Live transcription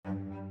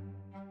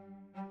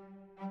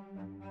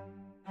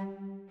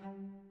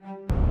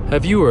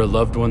Have you or a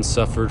loved one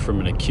suffered from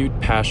an acute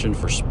passion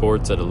for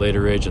sports at a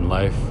later age in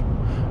life?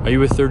 Are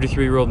you a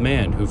 33-year-old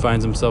man who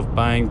finds himself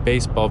buying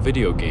baseball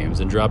video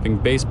games and dropping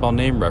baseball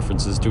name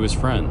references to his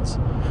friends?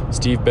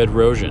 Steve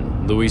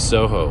Bedrosian, Luis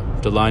Sojo,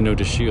 Delino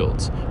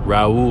DeShields,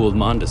 Raul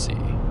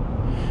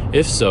Mondesi.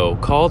 If so,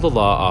 call the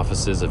law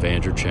offices of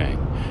Andrew Chang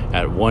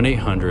at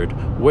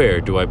 1-800,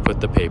 Where Do I Put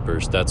the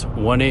Papers? That's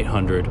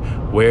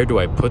 1-800, Where Do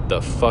I Put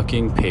the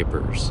Fucking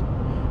Papers?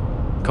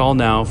 Call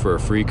now for a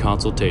free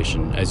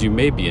consultation, as you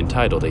may be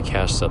entitled a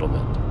cash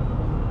settlement.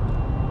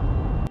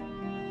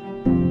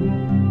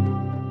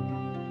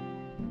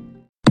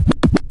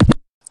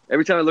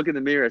 Every time I look in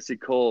the mirror, I see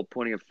Cole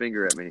pointing a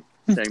finger at me,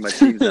 saying my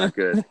team's not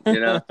good,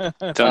 you know?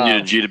 Telling you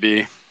to G to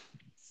B.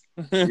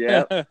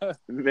 Yeah,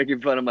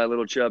 making fun of my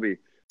little chubby.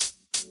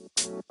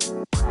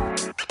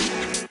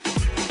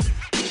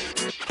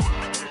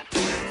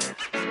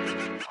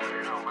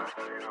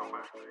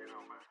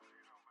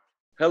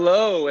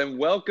 Hello and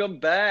welcome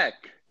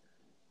back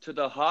to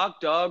the Hawk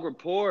Dog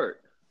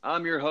Report.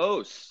 I'm your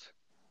host,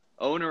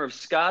 owner of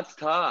Scott's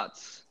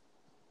Tots,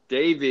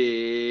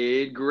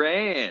 David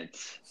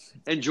Grant.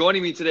 And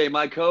joining me today,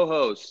 my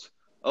co-host,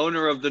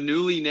 owner of the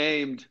newly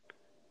named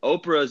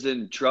Oprah's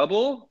in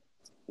Trouble,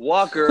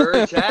 Walker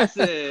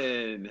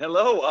Tassin.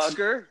 Hello,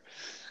 Walker.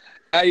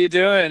 How you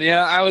doing?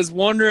 Yeah, I was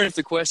wondering if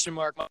the question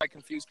mark might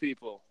confuse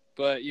people,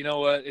 but you know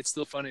what? It's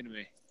still funny to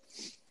me.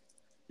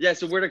 Yeah,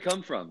 so where'd it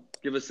come from?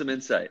 Give us some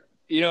insight.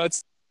 You know,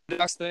 it's a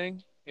Docs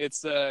thing.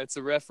 It's a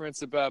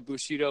reference about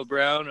Bushido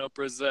Brown,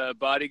 Oprah's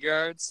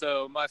bodyguard.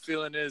 So my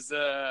feeling is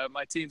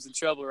my team's in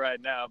trouble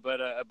right now, but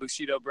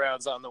Bushido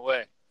Brown's on the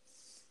way.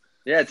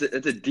 Yeah,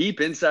 it's a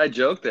deep inside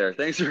joke there.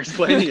 Thanks for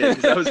explaining it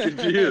because I was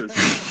confused.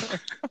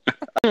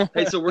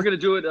 Hey, so we're going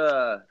to do it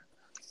a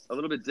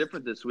little bit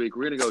different this week.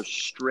 We're going to go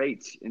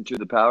straight into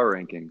the power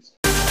rankings.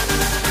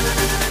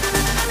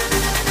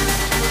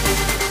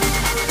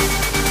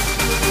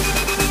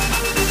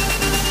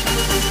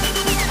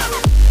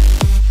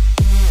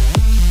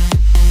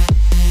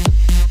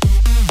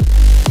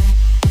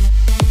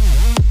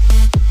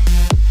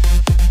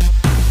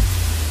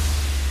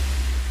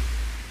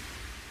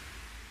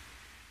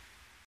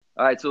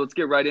 All right, so let's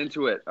get right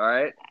into it, all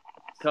right?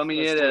 Coming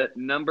in at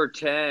number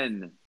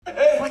 10.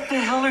 What the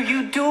hell are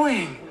you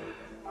doing?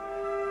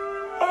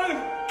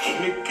 I'm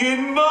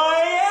kicking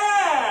my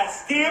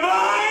ass,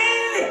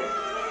 Divine!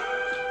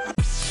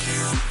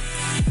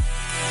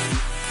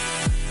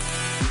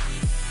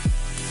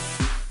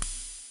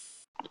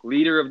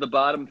 Leader of the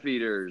bottom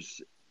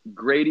feeders,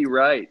 Grady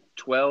Wright,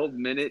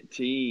 12-minute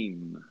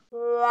team.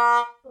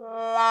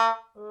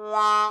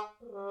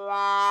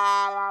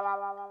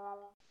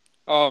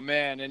 Oh,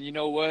 man, and you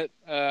know what?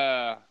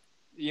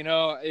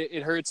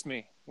 It hurts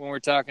me when we're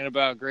talking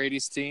about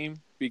Grady's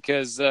team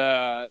because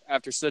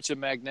after such a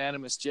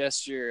magnanimous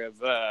gesture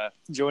of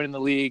joining the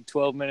league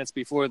 12 minutes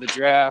before the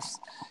draft,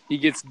 he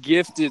gets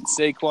gifted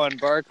Saquon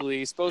Barkley.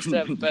 He's supposed to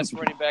have the best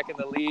running back in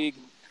the league.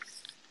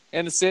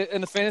 And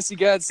the fantasy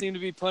gods seem to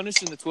be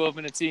punishing the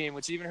 12-minute team,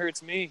 which even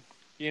hurts me,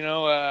 you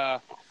know.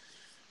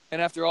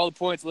 And after all the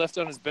points left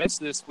on his bench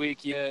this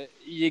week,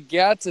 you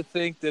got to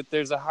think that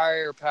there's a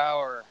higher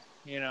power,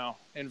 you know,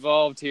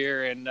 involved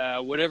here. And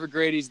whatever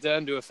Grady's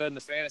done to offend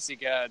the fantasy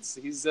gods,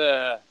 he's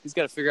got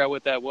to figure out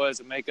what that was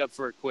and make up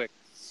for it quick.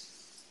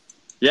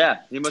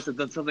 Yeah, he must have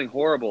done something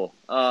horrible.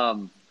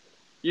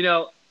 You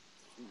know,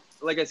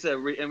 like I said,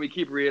 and we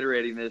keep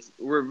reiterating this,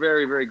 we're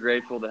very, very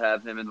grateful to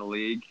have him in the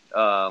league.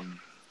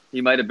 He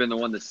might have been the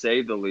one to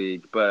save the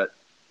league, but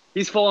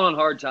he's fallen on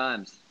hard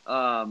times.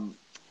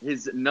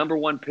 His the number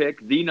one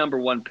pick,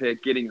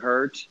 getting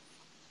hurt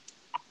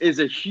is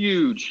a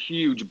huge,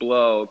 huge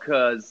blow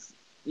because,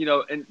 you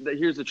know, and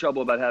here's the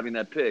trouble about having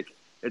that pick.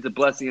 It's a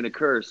blessing and a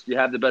curse. You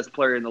have the best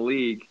player in the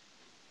league,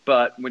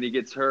 but when he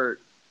gets hurt,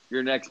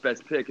 your next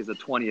best pick is a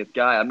 20th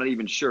guy. I'm not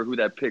even sure who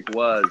that pick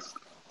was,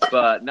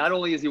 but not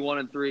only is he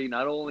 1-3,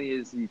 not only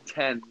is he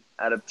 10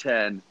 out of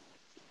 10,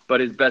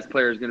 but his best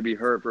player is going to be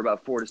hurt for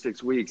about 4 to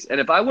 6 weeks. And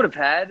if I would have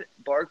had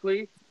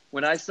Barkley,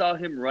 when I saw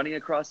him running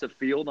across the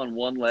field on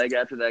one leg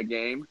after that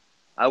game,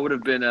 I would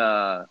have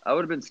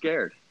been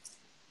scared.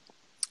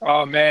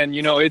 Oh, man,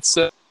 you know, it's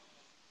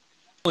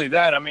only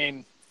that. I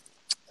mean,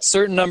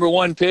 certain number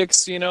one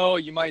picks, you know,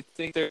 you might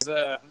think there's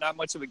not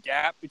much of a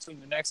gap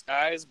between the next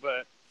guys,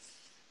 but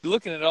you're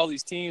looking at all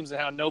these teams and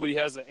how nobody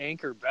has an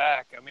anchor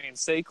back. I mean,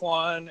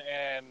 Saquon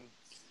and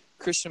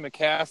Christian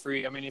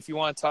McCaffrey, I mean, if you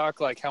want to talk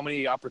like how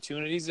many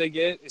opportunities they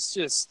get, it's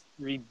just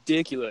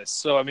ridiculous.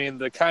 So, I mean,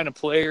 the kind of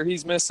player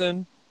he's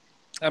missing,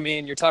 I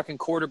mean, you're talking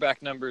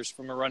quarterback numbers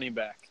from a running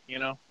back, you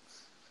know?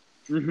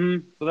 Mm-hmm.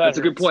 So that's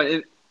a good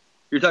point.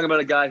 You're talking about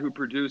a guy who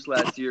produced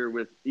last year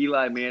with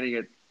Eli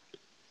Manning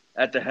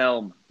at the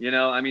helm. You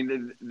know, I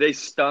mean, they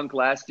stunk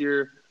last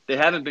year. They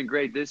haven't been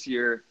great this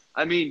year.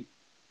 I mean,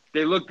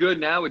 they look good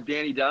now with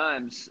Danny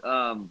Dimes.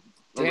 I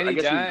guess we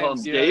can call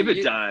him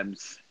David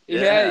Dimes.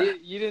 Yeah,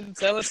 you didn't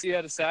tell us you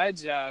had a side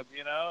job,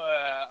 you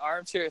know.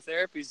 Armchair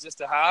therapy is just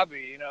a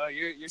hobby, you know.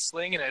 You're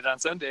slinging it on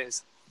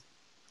Sundays.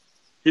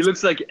 He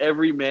looks like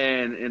every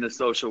man in a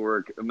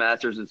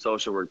master's in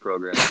social work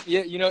program.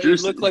 Yeah, you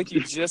look like you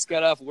just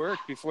got off work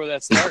before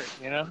that start,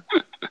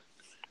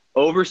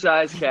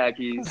 Oversized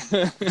khakis,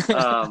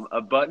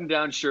 a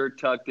button-down shirt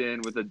tucked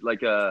in with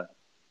a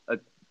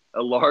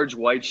large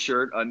white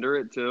shirt under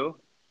it too.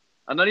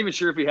 I'm not even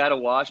sure if he had a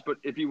watch, but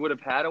if he would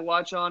have had a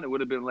watch on, it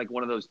would have been like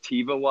one of those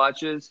Teva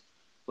watches,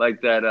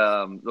 like that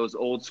those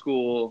old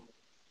school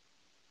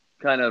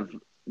kind of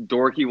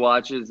dorky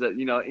watches that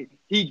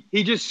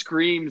he just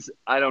screams,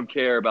 I don't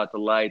care about the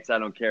lights, I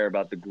don't care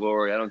about the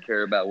glory, I don't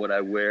care about what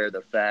I wear,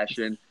 the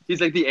fashion. He's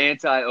like the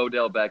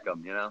anti-Odell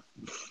Beckham,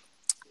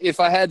 If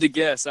I had to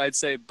guess, I'd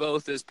say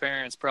both his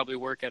parents probably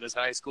work at his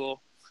high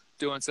school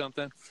doing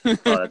something. Oh,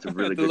 that's a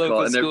really the good local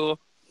call. school.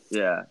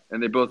 Yeah,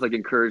 and they both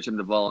encouraged him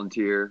to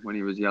volunteer when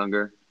he was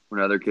younger,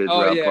 when other kids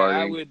were out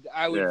partying.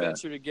 I would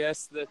venture to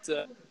guess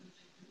that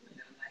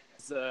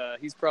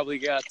he's probably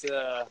got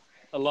a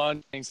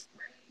long things.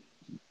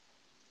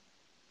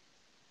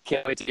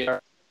 Can't wait to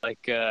get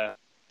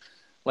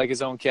like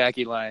his own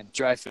khaki line,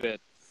 dry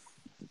fit.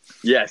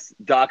 Yes,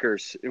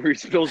 Dockers. Where he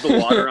spills the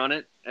water on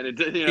it and it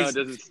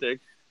doesn't stick.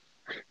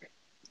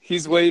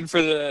 He's waiting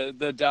for the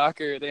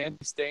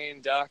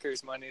anti-stain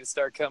Dockers money to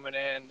start coming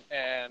in,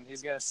 and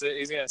he's gonna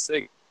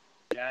say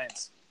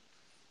Giants.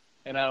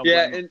 And I don't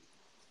blame him.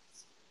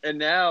 and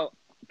now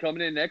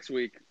coming in next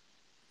week,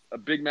 a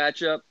big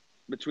matchup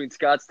between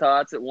Scott's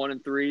Tots at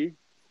 1-3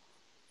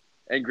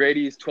 and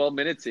Grady's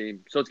 12-minute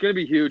team. So it's going to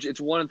be huge. It's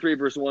 1-3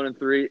 versus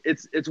 1-3.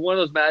 It's one of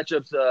those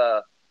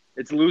matchups.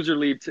 It's loser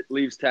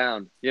leaves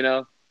town.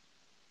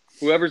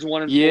 Whoever's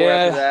 1-4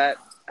 after that,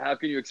 how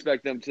can you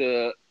expect them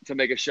to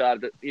make a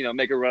shot at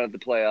make a run at the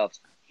playoffs?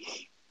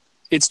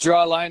 It's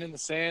draw a line in the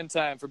sand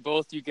time for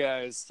both you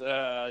guys.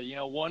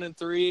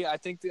 1-3. I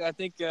think the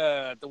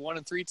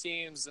 1-3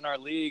 teams in our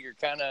league are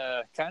kind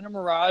of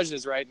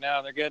mirages right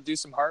now. They're gonna do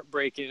some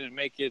heartbreaking and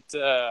make it.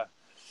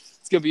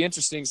 It's gonna be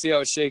interesting to see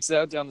how it shakes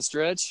out down the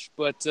stretch.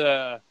 But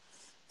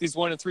these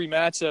 1-3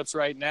 matchups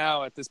right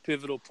now at this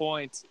pivotal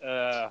point,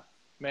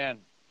 man,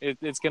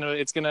 it's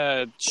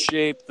gonna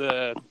shape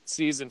the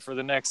season for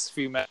the next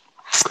few matches.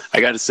 I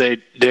got to say,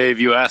 Dave,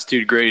 you asked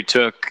who Grady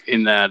took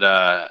in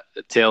that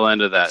tail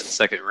end of that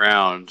second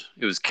round.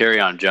 It was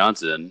Kerryon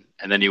Johnson,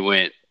 and then he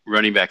went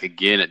running back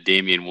again at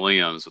Damian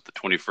Williams with the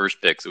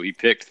 21st pick. So he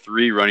picked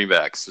 3 running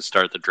backs to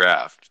start the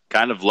draft.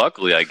 Kind of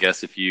luckily, I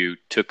guess, if you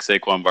took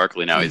Saquon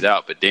Barkley, now he's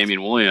out. But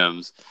Damian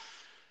Williams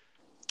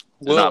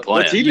is not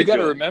playing. You got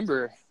to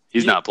remember.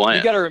 He's not playing.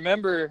 You got to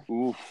remember.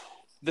 Oof.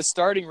 The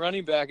starting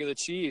running back of the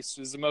Chiefs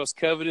was the most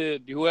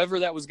coveted. Whoever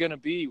that was going to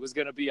be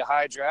a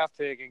high draft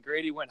pick, and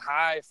Grady went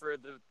high for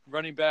the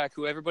running back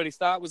who everybody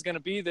thought was going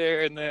to be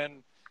there. And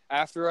then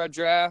after our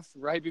draft,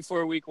 right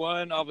before week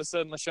 1, all of a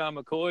sudden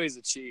LaShawn McCoy is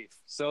a Chief.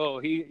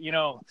 So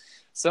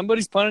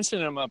somebody's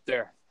punishing him up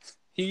there.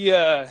 He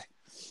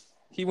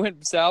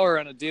went sour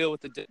on a deal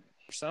with the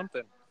or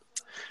something.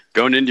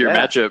 Going into your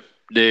matchup,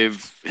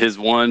 Dave, his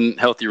one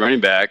healthy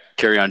running back,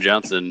 Kerryon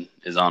Johnson,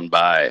 is on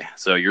bye.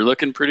 So you're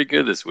looking pretty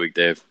good this week,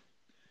 Dave.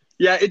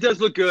 Yeah, it does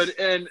look good.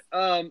 And,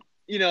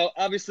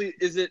 obviously,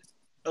 is it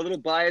a little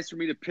biased for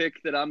me to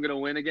pick that I'm going to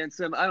win against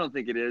him? I don't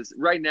think it is.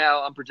 Right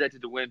now, I'm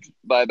projected to win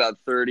by about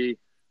 30.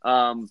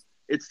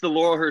 It's the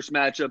Laurelhurst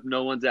matchup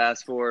no one's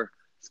asked for.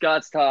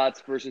 Scott's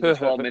Tots versus the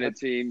 12-minute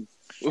team.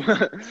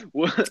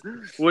 What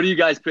are you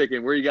guys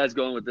picking? Where are you guys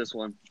going with this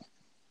one?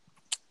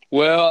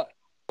 Well,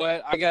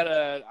 but I'm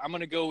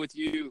gonna go with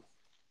you.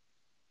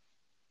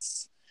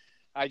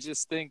 I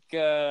just think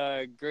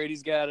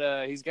Grady's got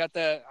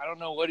that. I don't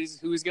know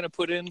who he's gonna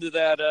put into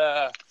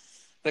that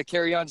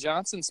Kerryon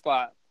Johnson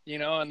spot,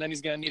 and then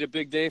he's gonna need a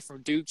big day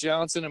from Duke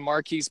Johnson and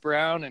Marquise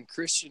Brown and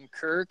Christian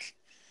Kirk.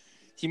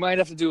 He might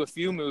have to do a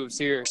few moves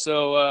here.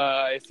 So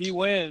if he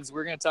wins,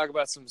 we're gonna talk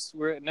about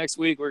next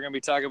week. We're gonna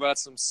be talking about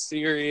some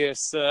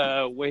serious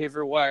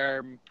waiver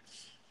wire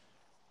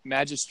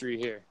magistry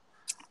here.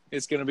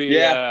 It's going to be,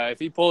 if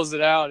he pulls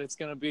it out, it's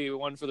going to be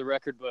one for the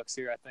record books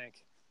here, I think.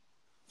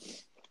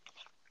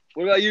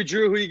 What about you,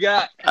 Drew? Who you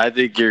got? I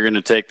think you're going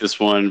to take this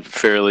one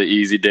fairly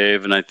easy,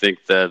 Dave, and I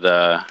think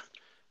that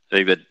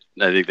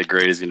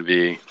Grady's going to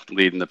be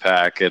leading the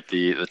pack at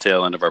the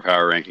tail end of our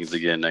power rankings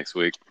again next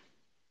week.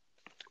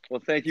 Well,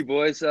 thank you,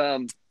 boys.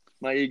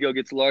 My ego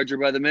gets larger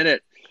by the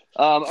minute.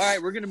 All right,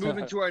 we're going to move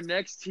into our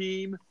next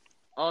team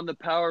on the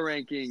power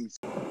rankings.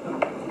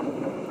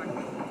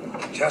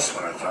 Just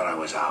when I thought I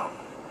was out,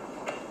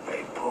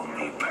 they pulled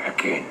me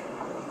back in.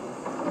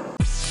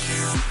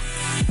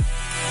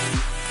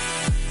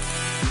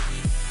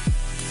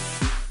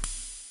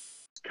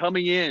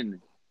 Coming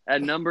in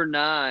at number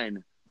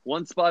 9,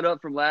 one spot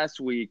up from last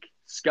week,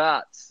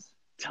 Scott's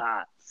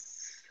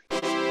Tots.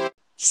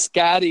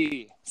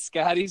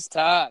 Scotty's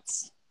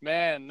Tots.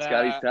 Man,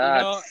 Scotty's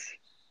Tots.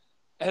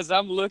 As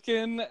I'm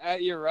looking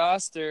at your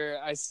roster,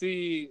 I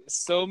see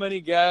so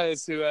many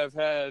guys who have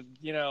had,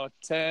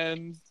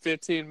 10,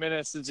 15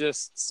 minutes of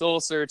just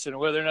soul searching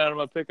whether or not I'm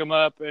going to pick them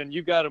up, and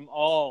you got them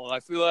all. I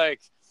feel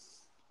like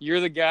you're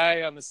the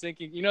guy on the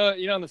sinking,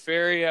 on the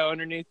ferry out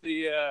underneath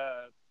the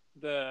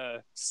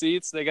the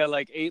seats. They got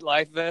like 8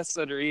 life vests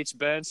under each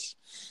bench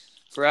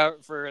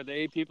for the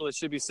 8 people that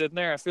should be sitting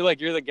there. I feel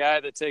like you're the guy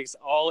that takes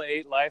all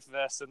 8 life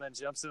vests and then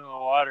jumps into the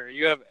water.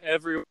 You have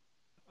everyone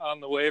on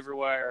the waiver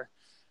wire.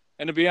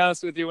 And to be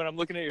honest with you, when I'm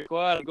looking at your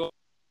squad, I'm going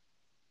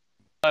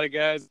a lot of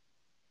guys.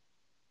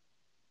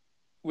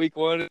 Week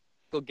 1,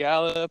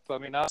 Gallup. I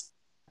mean, I was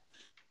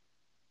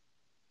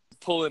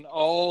pulling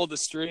all the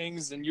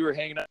strings, and you were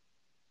hanging out.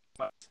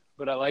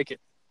 But I like it.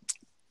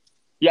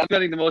 Yeah, I'm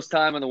spending the most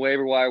time on the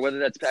waiver wire, whether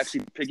that's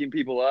actually picking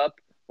people up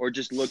or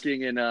just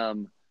looking and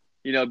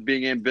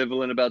being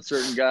ambivalent about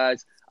certain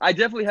guys. I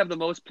definitely have the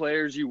most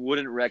players you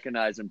wouldn't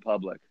recognize in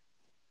public.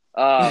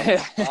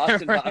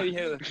 Austin, right,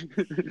 yeah.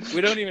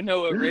 We don't even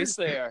know what race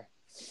they are.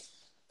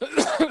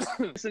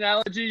 This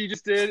analogy you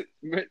just did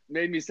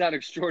made me sound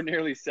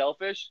extraordinarily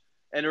selfish,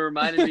 and it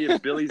reminded me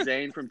of Billy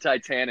Zane from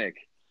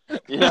Titanic.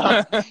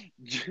 Yeah.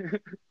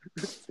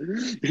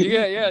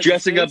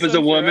 Dressing up as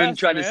a woman,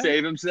 trying to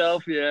save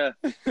himself. Yeah.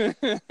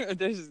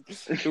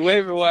 The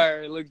waiver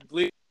wire looks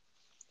bleak.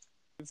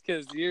 It's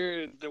because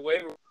you're the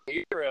waiver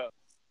hero.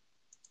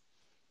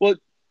 Well,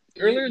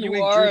 earlier in the you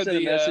week, are Drew sent a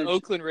the message.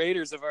 Oakland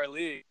Raiders of our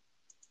league.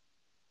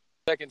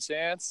 Second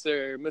chance,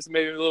 or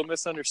maybe a little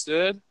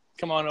misunderstood.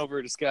 Come on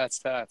over to Scott's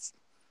Tots.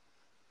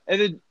 And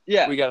then,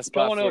 yeah, we got a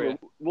spot come on for over. you.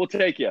 We'll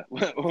take you.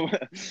 We'll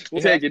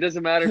take you. It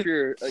doesn't matter if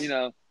you're,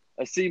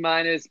 a C-,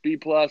 B+.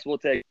 We'll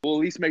take it. We'll at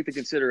least make the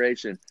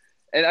consideration.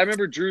 And I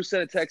remember Drew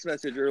sent a text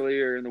message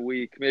earlier in the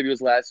week, maybe it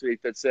was last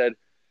week, that said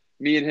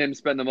me and him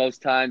spend the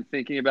most time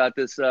thinking about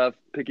this stuff,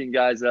 picking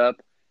guys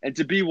up. And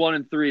to be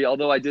 1-3,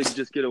 although I did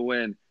just get a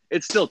win,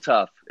 it's still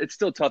tough. It's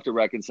still tough to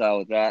reconcile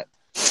with that.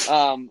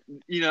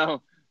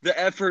 The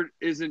effort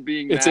isn't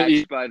being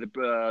matched by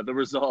the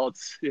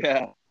results.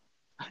 Yeah.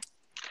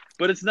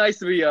 But it's nice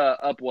to be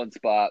up one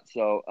spot.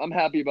 So I'm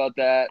happy about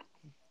that.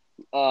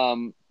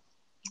 I'm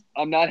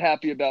not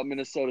happy about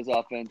Minnesota's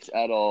offense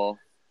at all.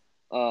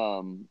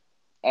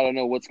 I don't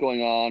know what's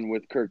going on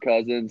with Kirk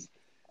Cousins.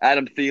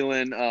 Adam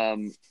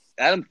Thielen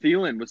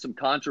with some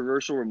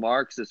controversial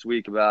remarks this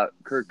week about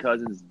Kirk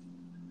Cousins'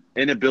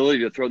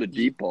 inability to throw the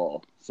deep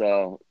ball.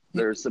 So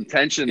there's some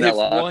tension in that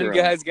locker room. If one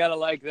guy's got to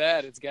like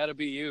that, it's got to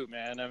be you,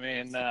 man. I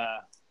mean,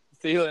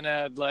 Thielen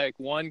had like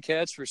 1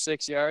 catch for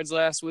 6 yards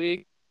last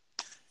week.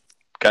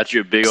 Got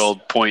you a big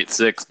old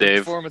 0.6, Dave.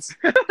 Performance.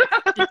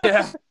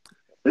 Yeah.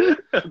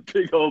 A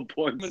big old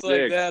 0.6.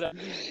 Like that.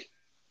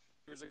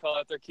 There's a call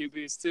out their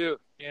QBs too.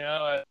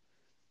 Yeah.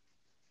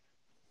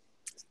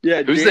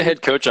 Who's the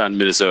head coach on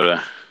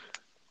Minnesota?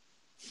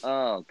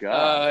 Oh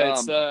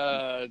God.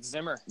 It's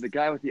Zimmer. The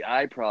guy with the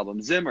eye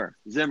problem. Zimmer.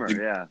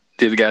 Yeah.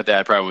 The guy with the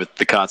eye problem with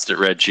the constant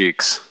red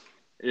cheeks.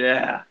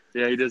 Yeah.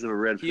 Yeah, he does have a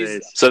red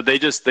face. So they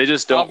just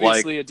don't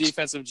obviously a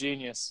defensive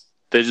genius.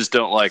 They just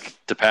don't like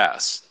to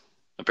pass,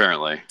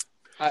 apparently.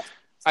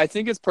 I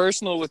think it's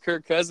personal with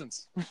Kirk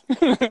Cousins.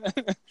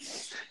 Didn't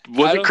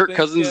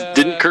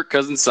Kirk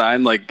Cousins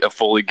sign like a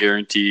fully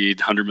guaranteed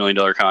 $100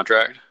 million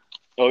contract?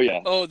 Oh yeah.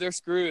 Oh, they're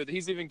screwed.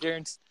 He's even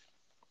guaranteed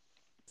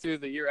through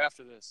the year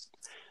after this.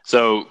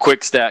 So,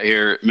 quick stat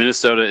here.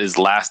 Minnesota is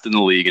last in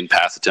the league in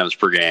pass attempts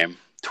per game,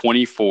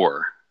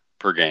 24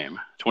 per game,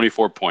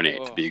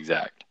 24.8 to be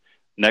exact.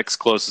 Next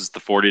closest, the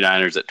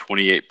 49ers at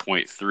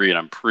 28.3, and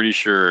I'm pretty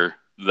sure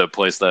the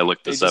place that I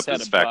looked this up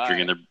is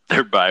factoring in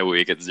their bye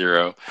week at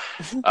 0.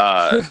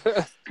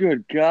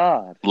 Good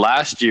God.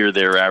 Last year,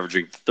 they were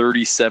averaging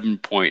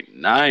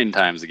 37.9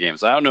 times a game.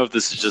 So I don't know if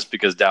this is just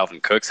because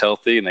Dalvin Cook's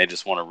healthy and they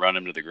just want to run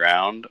him to the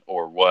ground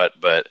or what,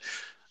 but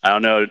I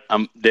don't know.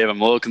 Dave,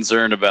 I'm a little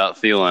concerned about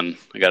Thielen.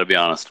 I got to be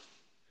honest.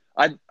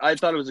 I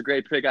thought it was a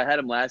great pick. I had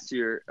him last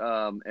year,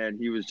 and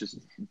he was just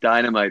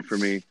dynamite for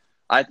me.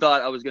 I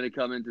thought I was going to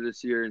come into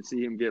this year and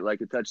see him get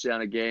like a touchdown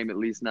a game, at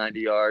least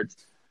 90 yards.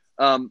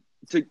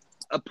 To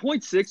a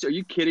 0.6, are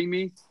you kidding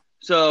me?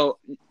 So,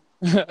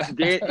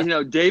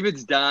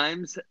 David's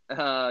dimes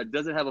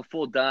doesn't have a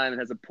full dime and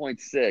has a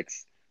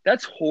 0.6.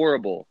 That's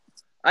horrible.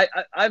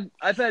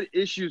 I've had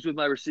issues with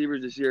my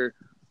receivers this year.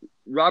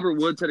 Robert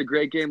Woods had a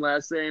great game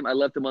last game. I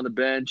left him on the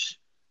bench.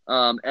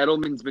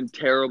 Edelman's been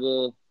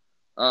terrible.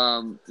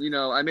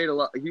 I made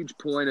a huge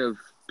point of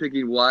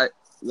picking wide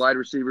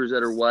receivers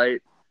that are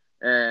white,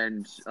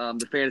 and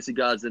the fantasy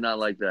gods did not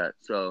like that.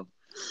 So,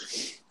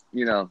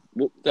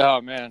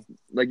 oh man,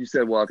 like you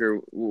said, Walker,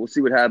 we'll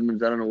see what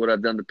happens. I don't know what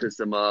I've done to piss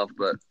them off,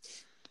 but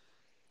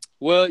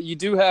well, you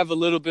do have a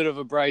little bit of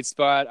a bright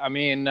spot. I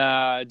mean,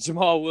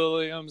 Jamal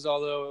Williams,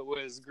 although it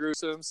was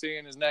gruesome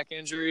seeing his neck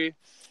injury,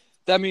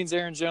 that means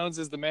Aaron Jones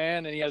is the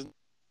man, and he has to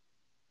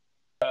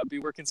be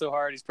working so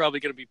hard. He's probably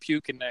going to be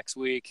puking next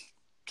week.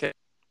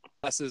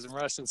 Classes and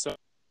rushing, so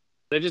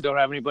they just don't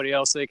have anybody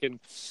else they can.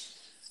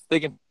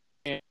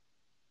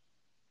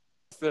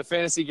 The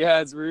fantasy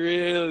gods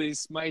really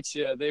smite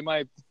you. They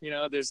might,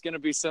 there's going to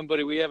be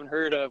somebody we haven't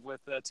heard of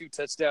with a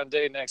 2-touchdown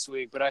day next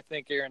week, but I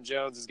think Aaron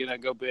Jones is going to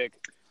go big.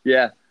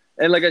 Yeah,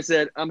 and like I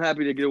said, I'm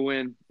happy to get a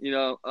win.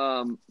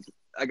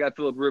 I got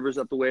Phillip Rivers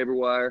up the waiver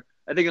wire.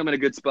 I think I'm in a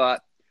good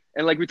spot.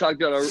 And like we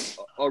talked about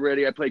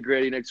already, I play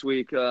Grady next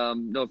week. No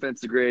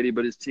offense to Grady,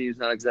 but his team's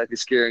not exactly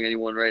scaring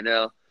anyone right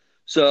now.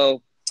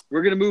 So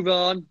we're going to move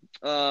on.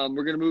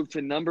 We're going to move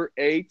to number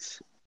 8.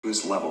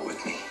 Who's level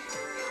with me?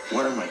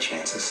 What are my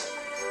chances?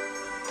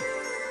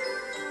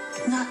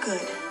 Not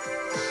good.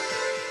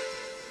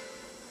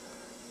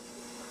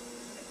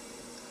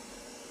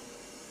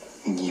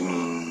 You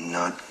mean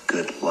not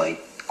good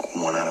like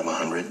 1 out of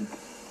 100?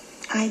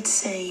 I'd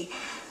say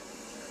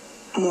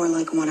more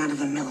like 1 out of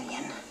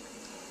 1,000,000.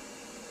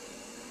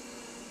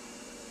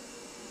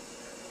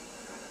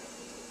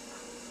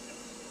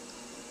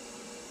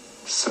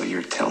 So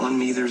you're telling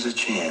me there's a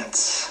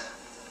chance?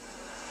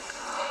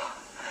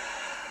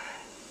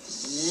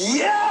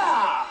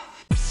 Yeah!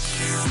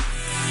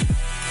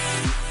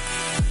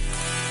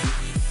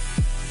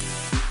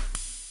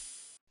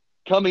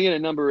 Coming in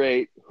at number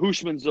 8,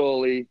 Hushman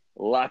Zoli,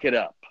 lock it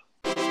up.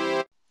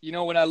 You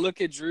know, when I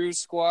look at Drew's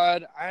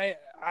squad, I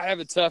have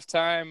a tough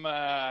time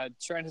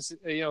trying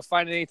to,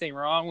 find anything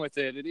wrong with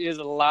it. It is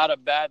a lot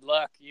of bad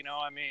luck.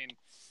 I mean,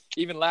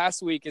 even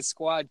last week his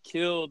squad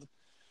killed.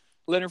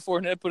 Leonard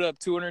Fournette put up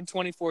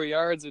 224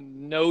 yards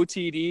and no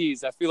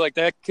TDs. I feel like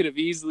that could have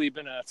easily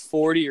been a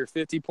 40 or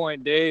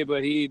 50-point day,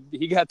 but he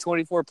got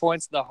 24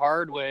 points the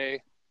hard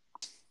way.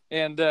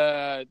 And,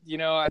 I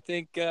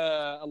think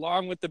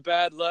along with the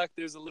bad luck,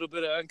 there's a little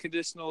bit of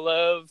unconditional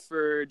love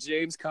for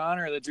James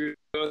Conner that Drew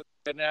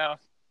right now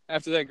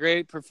after that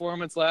great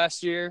performance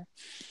last year.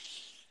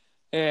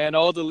 And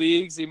all the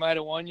leagues he might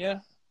have won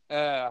you.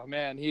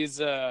 Man,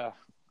 he's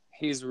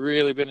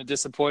really been a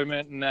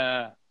disappointment.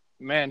 And,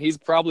 man, he's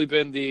probably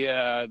been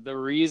the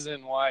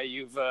reason why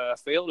you've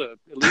failed at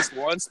least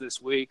once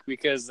this week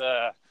because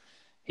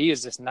he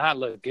has just not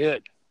looked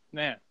good,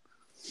 man.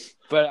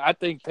 But I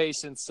think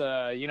patience,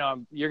 you're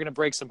going to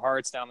break some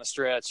hearts down the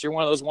stretch. You're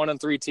one of those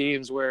 1-3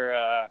 teams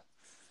where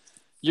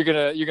you're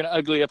gonna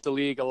ugly up the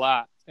league a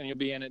lot, and you'll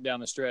be in it down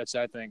the stretch.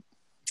 I think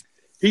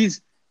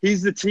He's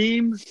the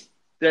team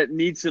that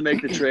needs to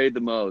make the trade the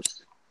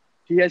most.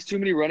 He has too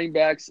many running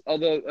backs.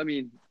 Although, I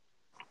mean,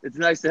 it's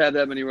nice to have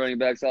that many running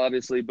backs,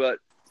 obviously, but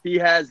he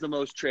has the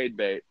most trade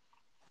bait.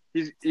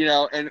 He's,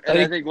 and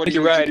I think what he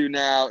needs to do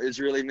now is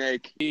really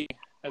make,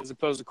 as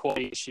opposed to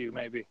quality issue,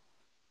 maybe.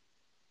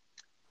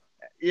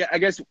 Yeah, I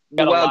guess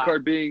the wild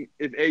card being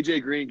if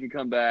AJ Green can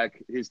come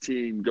back, his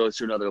team goes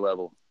to another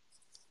level.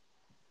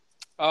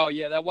 Oh,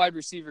 yeah, that wide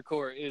receiver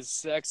core is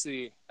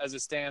sexy as it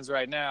stands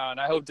right now, and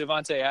I hope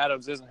Devontae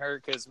Adams isn't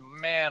hurt because,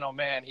 man, oh,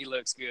 man, he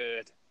looks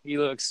good. He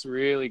looks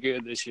really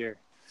good this year.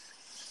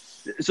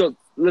 So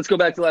let's go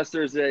back to last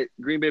Thursday.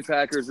 Green Bay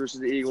Packers versus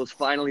the Eagles.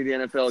 Finally, the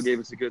NFL gave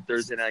us a good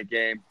Thursday night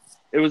game.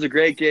 It was a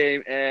great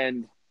game,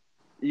 and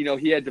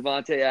he had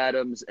Devontae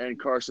Adams and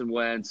Carson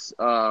Wentz.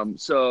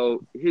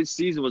 So his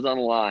season was on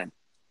the line.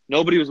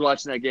 Nobody was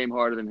watching that game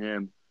harder than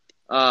him.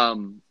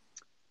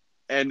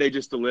 And they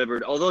just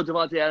delivered. Although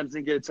Devontae Adams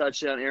didn't get a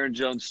touchdown, Aaron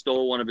Jones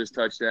stole one of his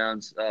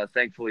touchdowns,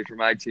 thankfully for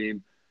my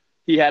team.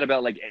 He had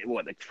about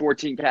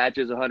 14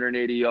 catches,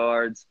 180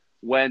 yards.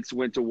 Wentz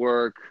went to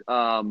work.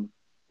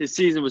 His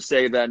season was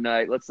saved that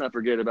night. Let's not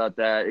forget about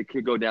that. It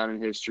could go down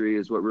in history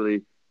as what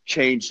really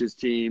changed his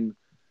team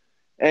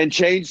and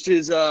changed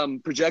his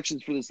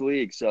projections for this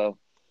league. So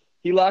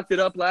he locked it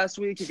up last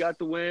week. He got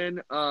the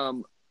win.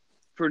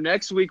 For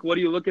next week, what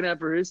are you looking at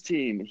for his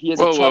team? He has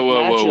a tough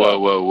matchup.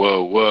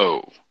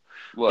 Whoa.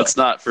 What? Let's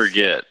not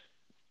forget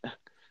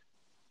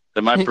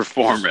that my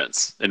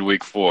performance in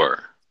week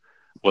 4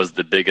 was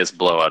the biggest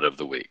blowout of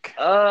the week.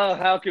 Oh,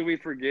 how can we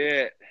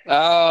forget?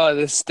 Oh,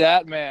 the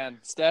stat man.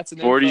 Stats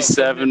and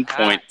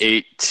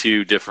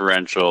 47.82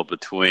 differential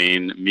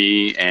between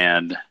me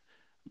and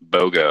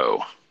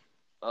Bogo.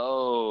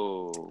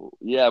 Oh,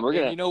 yeah, we're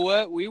going to. You know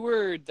what?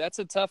 That's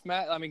a tough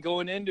match. I mean,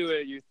 going into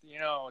it,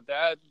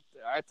 that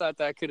I thought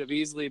that could have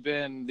easily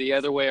been the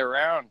other way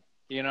around,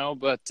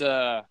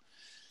 but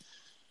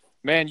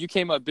man, you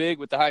came up big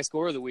with the high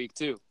score of the week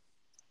too.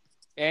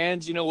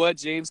 And you know what?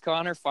 James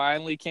Conner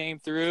finally came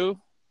through.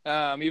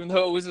 Even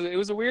though it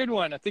was a weird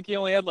one. I think he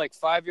only had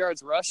 5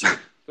 yards rushing,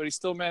 but he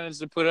still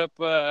managed to put up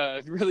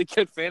really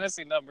good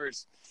fantasy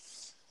numbers.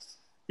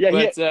 Yeah,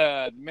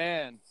 but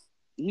man,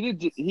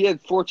 he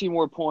had 14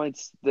 more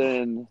points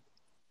than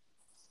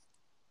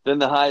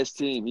the highest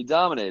team. He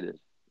dominated.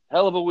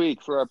 Hell of a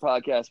week for our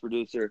podcast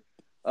producer.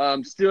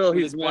 Still,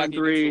 he's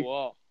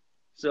 1-3,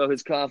 so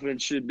his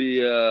confidence should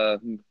be a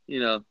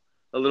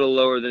little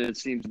lower than it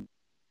seems.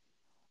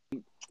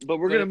 But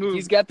we're gonna move.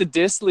 He's got the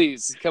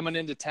Disleys coming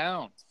into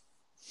town.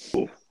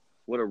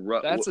 What a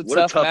rough. That's a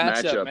tough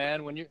matchup,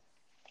 man. When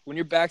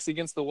your back's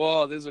against the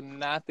wall, those are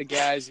not the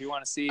guys you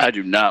want to see. I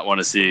do not want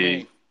to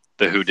see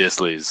the Who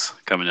Disleys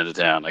coming into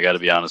town. I got to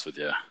be honest with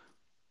you.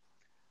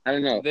 I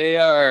don't know. They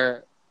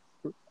are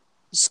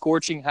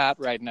scorching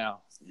hot right now.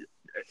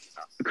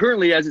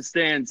 Currently, as it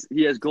stands,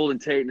 he has Golden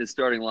Tate in his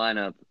starting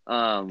lineup,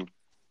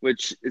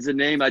 which is a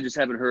name I just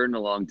haven't heard in a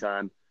long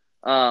time.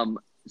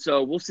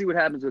 So we'll see what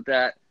happens with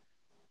that.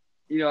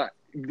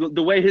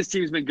 The way his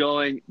team's been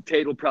going,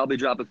 Tate will probably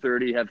drop a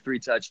 30, have 3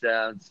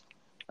 touchdowns.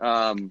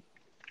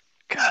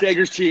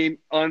 Stager's team,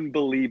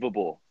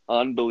 unbelievable.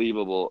 On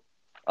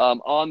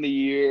the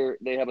year,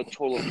 they have a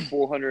total of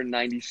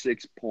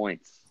 496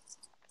 points.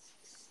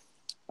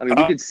 I mean,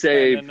 we could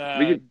say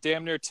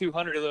damn near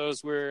 200 of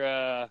those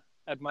were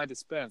at my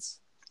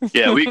dispense.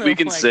 Yeah, we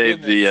can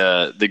save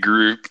goodness. the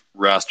group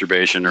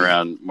rosterbation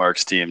around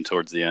Mark's team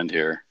towards the end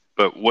here.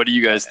 But what are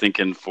you guys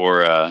thinking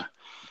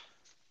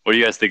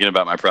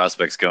about my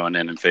prospects going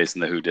in and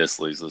facing the Who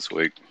Disleys this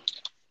week?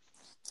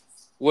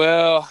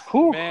 Well,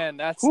 man,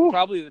 that's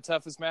probably the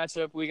toughest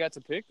matchup we got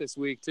to pick this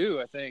week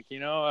too, I think.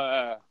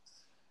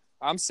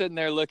 I'm sitting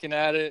there looking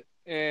at it,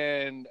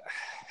 and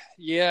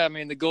yeah, I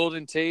mean, the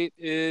Golden Tate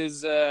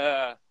is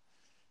God,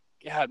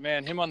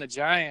 man, him on the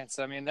Giants.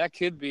 I mean, that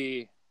could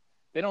be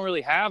 – they don't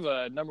really have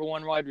a number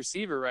one wide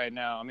receiver right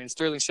now. I mean,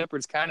 Sterling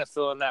Shepard's kind of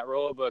filling that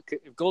role, but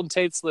if Golden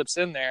Tate slips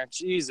in there,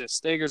 Jesus,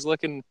 Stager's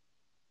looking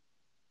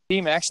 –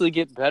 team actually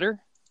get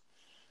better?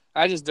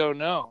 I just don't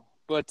know.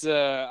 But,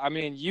 I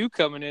mean, you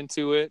coming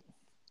into it,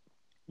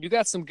 you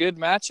got some good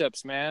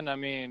matchups, man. I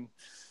mean,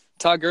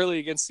 Todd Gurley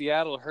against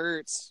Seattle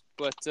hurts,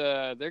 but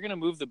they're going to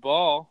move the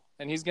ball,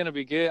 and he's going to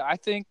be good. I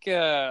think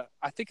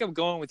I'm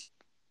going with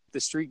the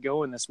streak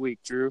going this week,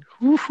 Drew.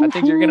 I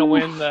think you're going to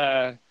win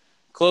the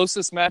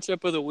closest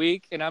matchup of the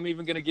week, and I'm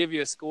even going to give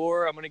you a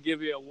score. I'm going to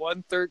give you a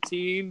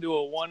 113 to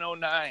a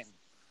 109.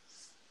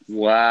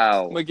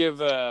 Wow. I'm going to give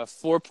a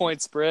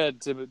 4-point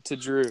spread to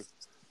Drew.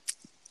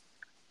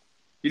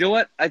 You know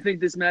what? I think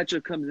this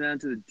matchup comes down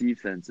to the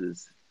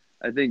defenses.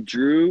 I think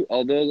Drew,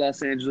 although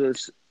Los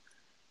Angeles –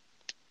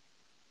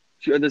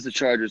 there's the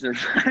Chargers. Never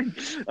mind.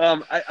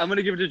 I'm going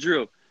to give it to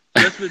Drew.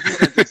 Just for the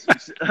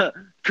defenses.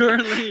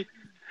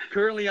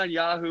 Currently on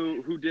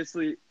Yahoo, Who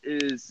Disley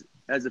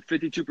has a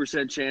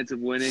 52% chance of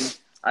winning.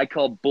 I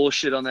call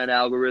bullshit on that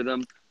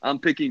algorithm. I'm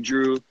picking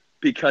Drew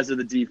because of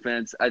the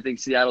defense. I think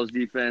Seattle's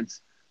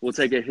defense will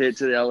take a hit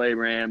to the LA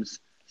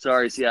Rams.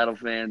 Sorry, Seattle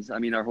fans. I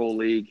mean, our whole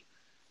league.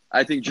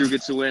 I think Drew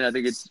gets the win. I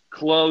think it's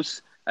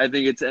close. I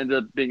think it's ended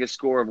up being a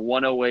score of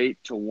 108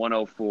 to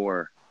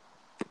 104.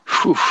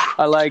 Whew.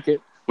 I like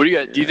it. What do you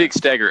got? Do you think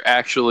Stager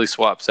actually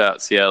swaps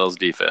out Seattle's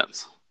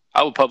defense?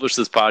 I will publish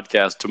this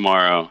podcast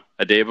tomorrow,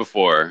 a day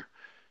before.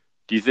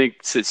 Do you think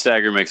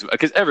Stager makes –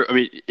 because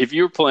if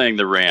you were playing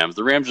the Rams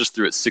just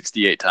threw it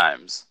 68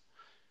 times.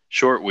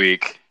 Short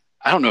week.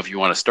 I don't know if you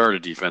want to start a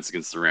defense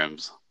against the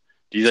Rams.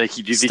 Do you think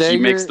he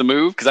makes the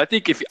move? Because I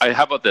think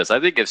how about this? I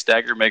think if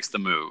Stager makes the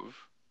move,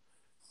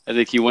 I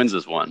think he wins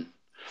this one.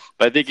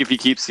 But I think if he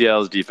keeps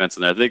Seattle's defense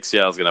in there, I think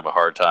Seattle's going to have a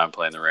hard time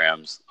playing the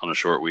Rams on a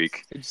short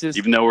week.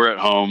 Even though we're at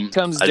home.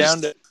 Comes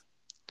down to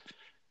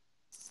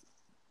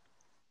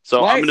 –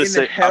 So I'm going to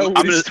say – I'm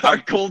going to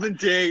start Golden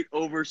Tate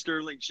over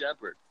Sterling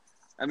Shepard.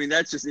 I mean,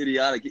 that's just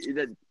idiotic.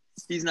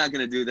 He's not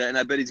going to do that, and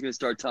I bet he's going to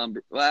start Tom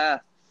 –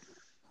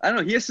 I don't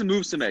know. He has some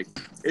moves to make.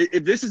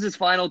 If this is his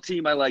final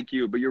team, I like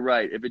you, but you're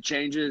right. If it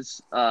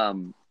changes, we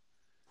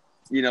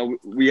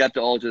have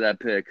to alter that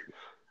pick.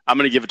 I'm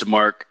going to give it to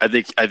Mark. I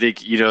think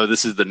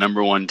this is the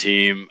number one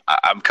team.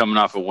 I'm coming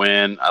off a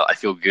win. I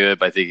feel good,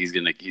 but I think he's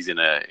gonna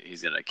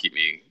keep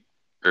me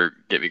or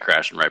get me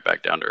crashing right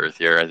back down to earth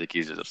here. I think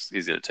he's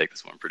gonna take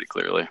this one pretty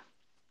clearly.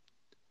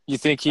 You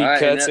think he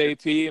cuts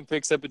AP and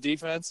picks up a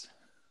defense?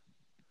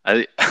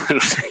 I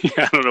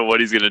don't know what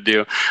he's gonna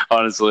do,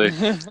 honestly,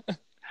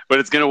 but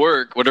it's gonna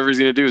work. Whatever he's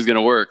gonna do is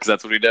gonna work because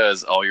that's what he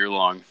does all year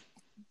long.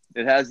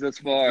 It has thus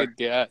far.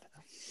 Good God.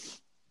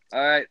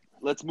 All right,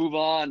 let's move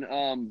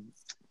on.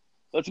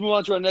 Let's move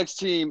on to our next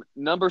team,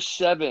 number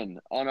 7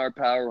 on our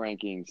power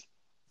rankings.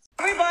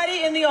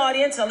 Everybody in the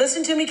audience, now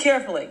listen to me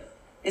carefully,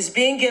 is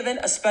being given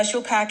a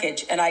special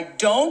package, and I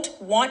don't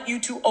want you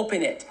to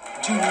open it.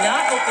 Do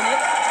not open it.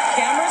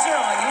 Cameras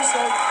are on you,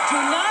 so do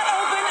not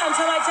open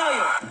until I tell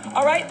you.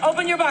 All right,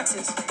 open your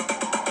boxes.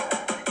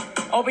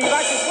 Open your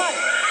boxes. 1,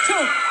 2,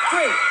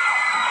 3.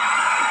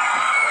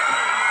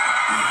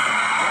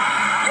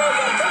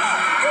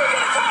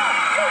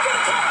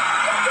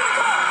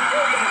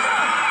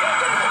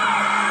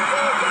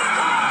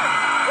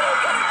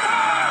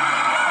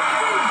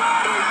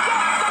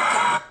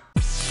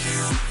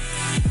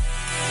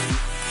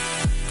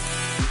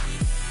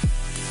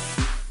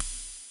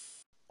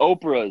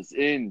 Oprah's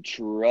in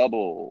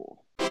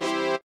trouble.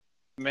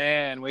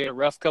 Man, we had a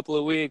rough couple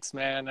of weeks,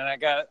 man, and I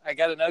got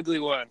an ugly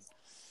one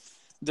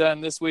done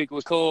this week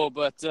with Cole.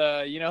 But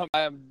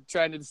I'm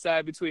trying to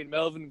decide between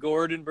Melvin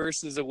Gordon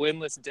versus a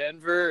winless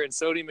Denver and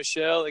Sony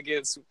Michel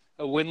against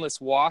a winless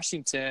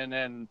Washington,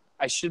 and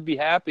I should be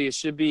happy. It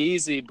should be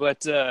easy,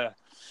 but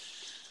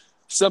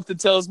something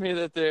tells me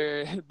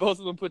that both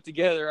of them put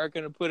together aren't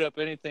going to put up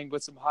anything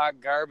but some hot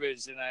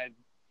garbage, and I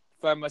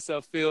find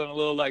myself feeling a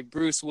little like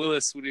Bruce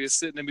Willis when he was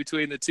sitting in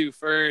between the two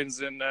ferns,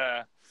 and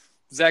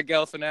Zach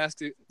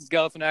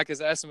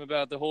Galifianakis asked him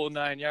about the whole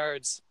 9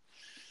 yards.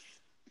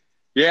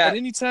 Yeah. At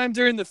any time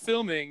during the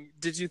filming,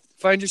 did you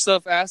find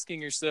yourself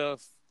asking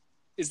yourself,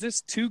 is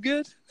this too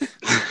good?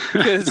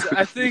 Because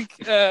I think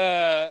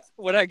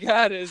what I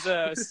got is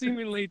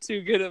seemingly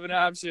too good of an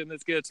option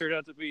that's going to turn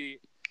out to be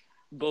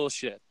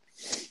bullshit.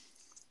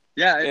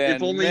 Yeah, and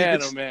if only man,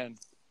 oh man.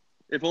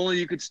 If only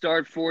you could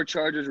start 4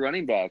 Chargers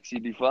running backs,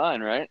 you'd be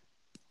fine, right?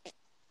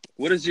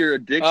 What is your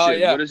addiction? Oh,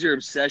 yeah. What is your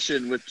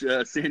obsession with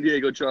San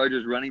Diego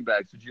Chargers running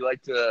backs? Would you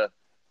like to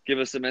give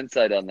us some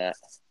insight on that?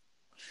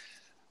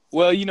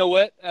 Well, you know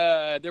what?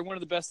 They're one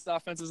of the best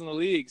offenses in the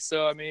league.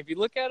 So, I mean, if you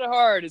look at it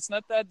hard, it's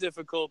not that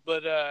difficult.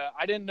 But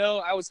I didn't know.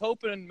 I was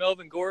hoping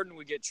Melvin Gordon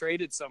would get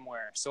traded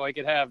somewhere so I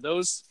could have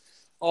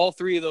all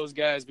 3 of those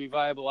guys be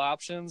viable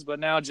options. But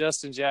now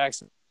Justin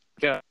Jackson,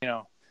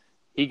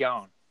 he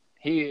gone.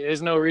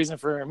 There's no reason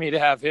for me to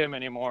have him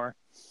anymore.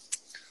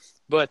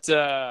 But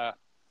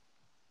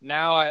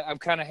now I'm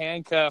kind of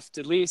handcuffed,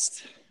 at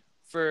least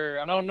for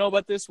 – I don't know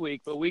about this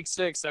week, but week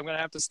 6, I'm going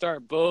to have to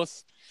start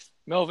both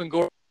Melvin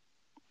Gordon.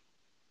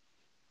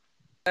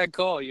 Bad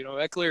call.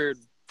 Eckler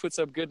puts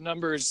up good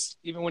numbers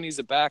even when he's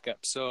a backup.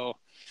 So,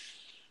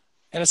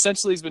 and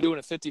essentially he's been doing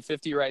a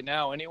 50-50 right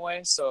now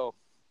anyway. So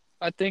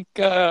I think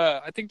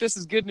this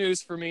is good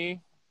news for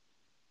me.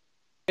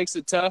 Makes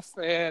it tough.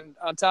 And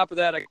on top of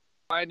that, I can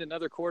find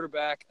another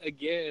quarterback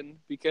again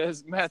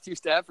because Matthew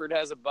Stafford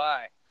has a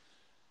bye.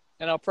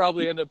 And I'll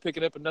probably end up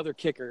picking up another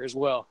kicker as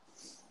well.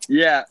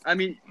 Yeah, I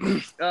mean,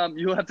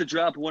 you'll have to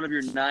drop one of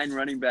your 9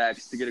 running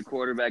backs to get a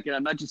quarterback. And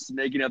I'm not just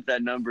making up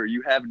that number.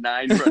 You have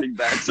 9 running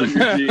backs on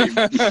your team.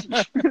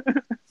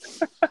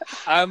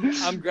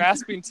 I'm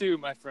grasping 2,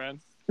 my friend.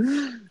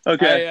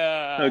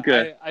 Okay.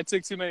 Okay. I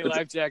took too many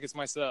life jackets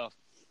myself.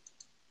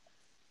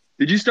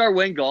 Did you start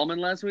Wayne Gallman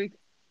last week?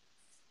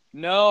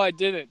 No, I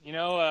didn't.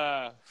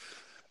 I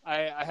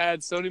had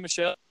Sony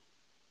Michel.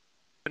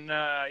 And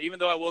even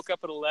though I woke up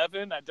at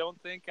 11, I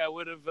don't think I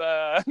would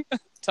have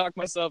talked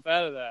myself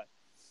out of that.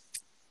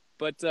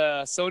 But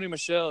Sony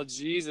Michel,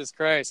 Jesus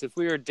Christ, if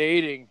we were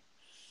dating,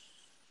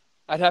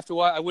 I'd have to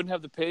watch. I wouldn't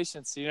have the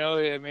patience,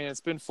 I mean, it's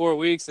been 4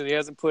 weeks and he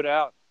hasn't put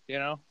out,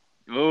 yeah.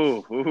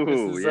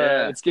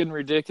 It's getting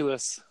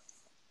ridiculous.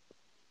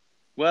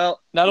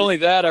 Well, not only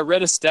that, I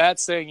read a stat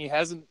saying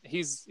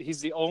he's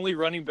the only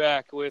running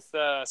back with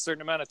a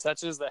certain amount of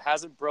touches that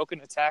hasn't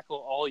broken a tackle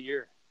all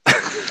year.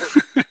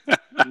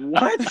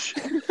 What?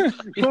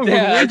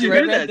 Yeah, where'd you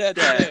hear that stat?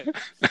 Today.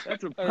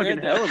 That's a fucking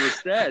hell of a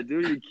stat,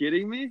 dude. Are you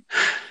kidding me?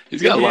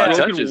 He's got a lot of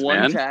touches,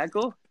 one man.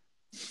 Tackle?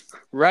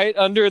 Right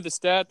under the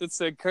stat that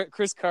said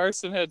Chris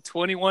Carson had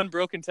 21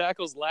 broken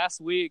tackles last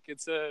week.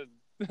 It's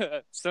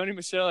Sony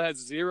Michel has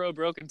 0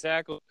 broken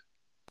tackles.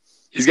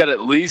 He's got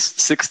at least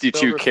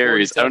 62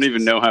 carries. I don't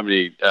even know how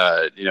many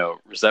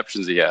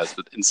receptions he has,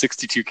 but in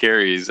 62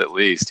 carries at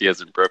least, he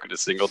hasn't broken a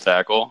single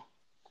tackle.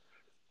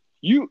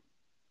 You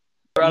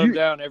brought him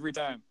down every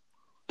time.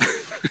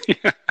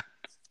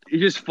 He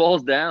just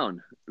falls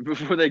down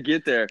before they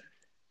get there.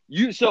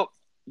 You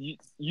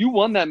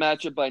won that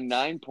matchup by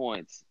 9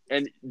 points.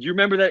 And you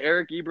remember that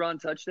Eric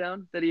Ebron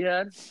touchdown that he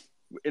had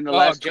in the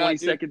last 20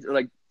 seconds or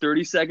like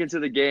 30 seconds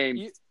of the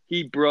game?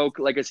 He broke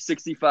like a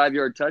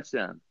 65-yard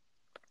touchdown.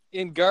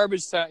 In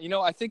garbage time.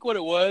 I think what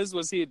it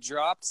was he had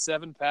dropped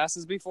 7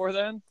 passes before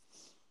then.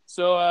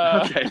 So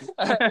okay.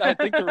 I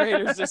think the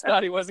Raiders just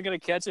thought he wasn't going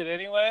to catch it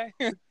anyway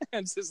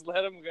and just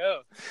let him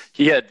go.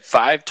 He had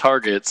 5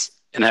 targets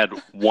and had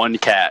 1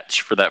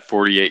 catch for that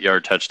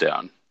 48-yard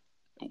touchdown.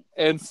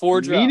 And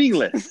 4 drops.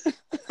 Meaningless.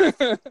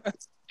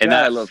 And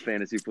I love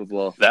fantasy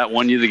football. That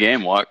won you the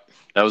game, Walk.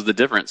 That was the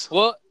difference.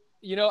 Well,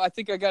 I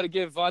think I got to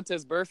give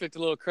Vontaze Burfict a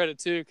little credit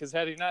too, because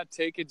had he not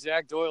taken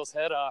Jack Doyle's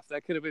head off,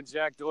 that could have been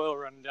Jack Doyle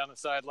running down the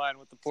sideline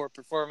with the poor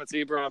performance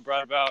Ebron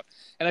brought about.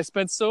 And I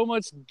spent so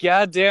much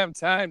goddamn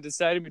time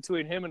deciding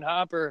between him and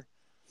Hopper.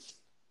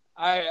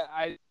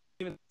 I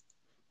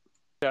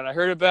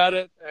heard about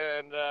it,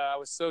 and I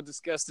was so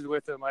disgusted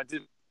with him. I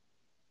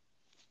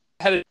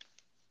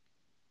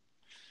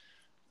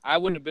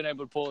wouldn't have been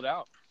able to pull it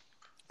out.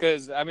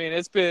 Because, I mean,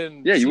 it's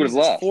been you would have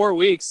lost 4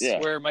 weeks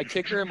where my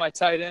kicker and my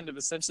tight end have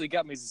essentially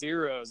got me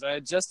zeros. I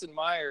had Justin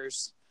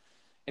Myers,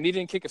 and he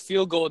didn't kick a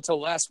field goal until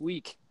last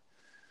week.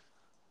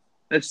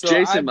 That's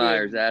Jason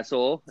Myers,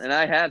 asshole. And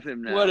I have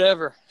him now.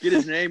 Whatever. Get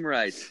his name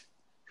right.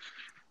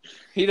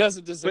 He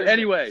doesn't deserve it. But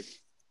anyway,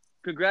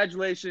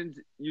 congratulations.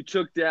 You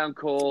took down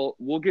Cole.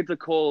 We'll get to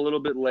Cole a little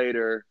bit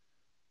later.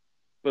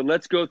 But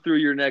let's go through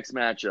your next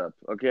matchup,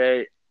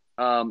 okay?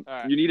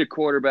 Right. You need a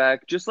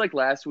quarterback. Just like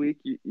last week,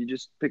 you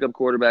just pick up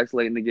quarterbacks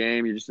late in the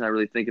game. You're just not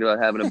really thinking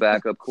about having a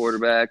backup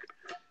quarterback.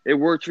 It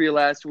worked for you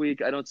last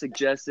week. I don't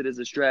suggest it as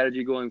a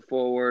strategy going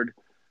forward.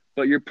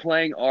 But you're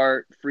playing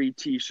Art, free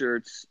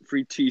T-shirts,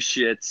 free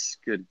T-shits.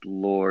 Good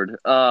Lord.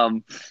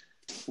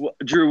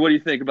 Drew, what do you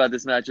think about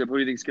this matchup? Who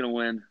do you think is going to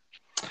win?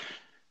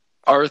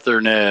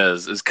 Arthur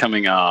Nez is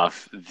coming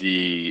off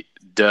the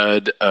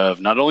dud of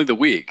not only the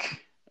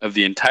week, of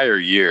the entire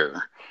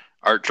year.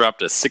 Art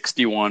dropped a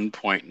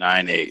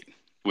 61.98,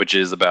 which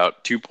is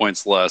about 2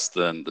 points less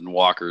than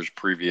Walker's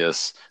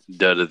previous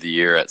dud of the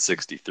year at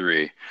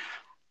 63.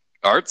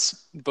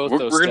 Art's both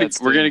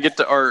we're gonna get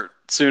to Art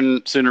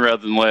sooner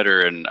rather than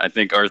later, and I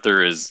think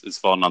Arthur is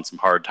falling on some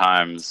hard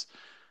times.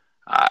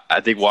 I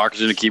think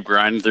Walker's gonna keep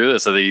grinding through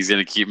this. I think he's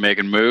gonna keep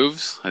making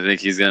moves. I think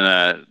he's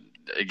gonna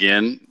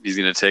again, he's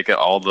going to take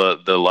all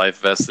the life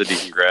vests that he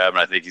can grab,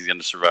 and I think he's going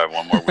to survive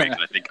one more week.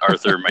 And I think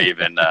Arthur may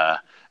even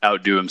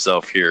outdo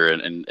himself here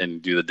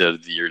and do the dead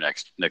of the year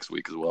next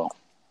week as well.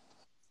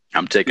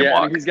 I'm taking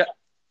Walk. I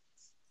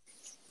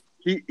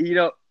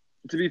mean,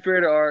 to be fair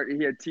to Art,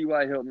 he had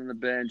T.Y. Hilton on the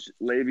bench,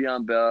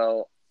 Le'Veon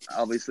Bell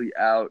obviously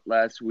out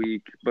last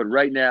week, but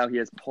right now he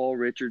has Paul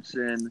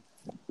Richardson,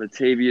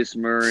 Latavius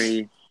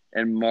Murray,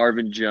 and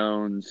Marvin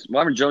Jones.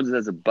 Marvin Jones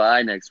has a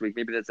bye next week.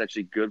 Maybe that's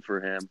actually good for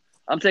him.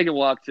 I'm taking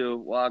Walk too.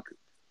 Walk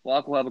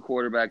will have a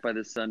quarterback by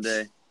this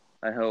Sunday,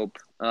 I hope,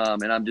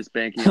 and I'm just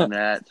banking on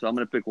that. So I'm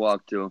going to pick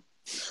Walk too.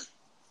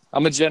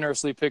 I'm going to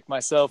generously pick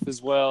myself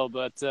as well,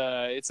 but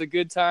it's a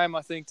good time,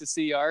 I think, to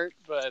see Art.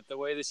 But the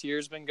way this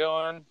year's been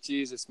going,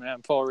 Jesus,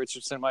 man, Paul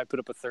Richardson might put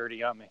up a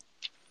 30 on me.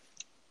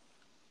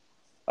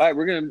 All right,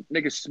 we're going to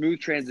make a smooth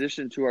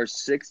transition to our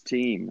sixth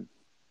team.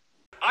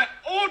 I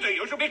order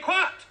you to be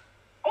quiet.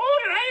 Order?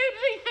 Who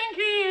does he think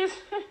he is?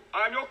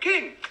 I'm your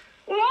king.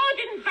 Well, I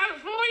didn't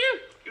vote for you.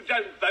 You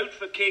don't vote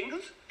for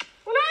kings.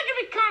 Well, how did you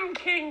become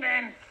king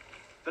then?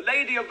 The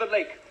Lady of the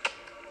Lake,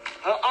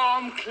 her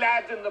arm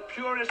clad in the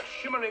purest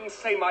shimmering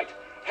samite,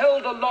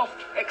 held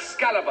aloft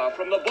Excalibur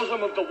from the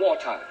bosom of the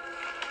wartime,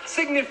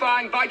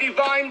 signifying by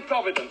divine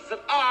providence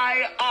that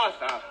I,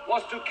 Arthur,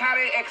 was to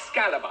carry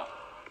Excalibur.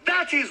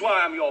 That is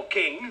why I'm your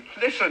king.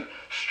 Listen,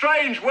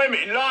 strange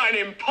women lying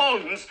in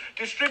ponds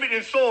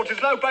distributing swords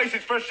is no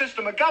basis for a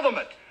system of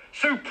government.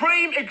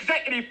 Supreme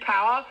executive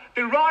power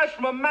derives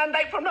from a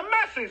mandate from the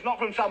masses, not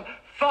from some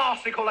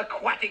farcical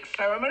aquatic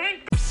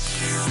ceremony.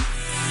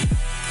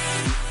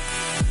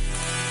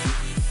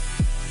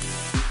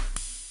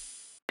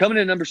 Coming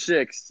in number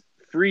 6,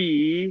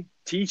 free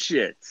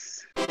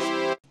T-shits.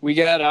 We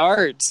got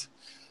Art.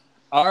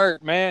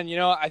 Art, man,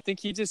 I think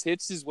he just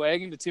hitched his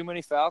wagon to too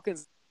many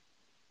Falcons.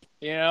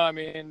 I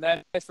mean,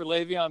 that for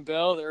Le'Veon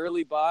Bell, the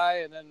early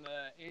bye, and then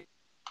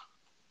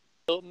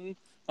Hilton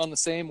on the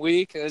same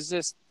week. It was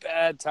just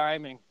bad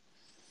timing.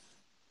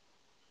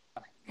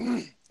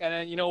 And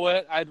then, you know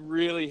what? I'd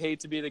really hate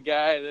to be the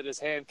guy that is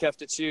handcuffed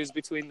to choose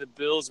between the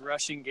Bills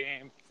rushing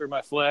game for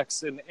my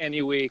flex in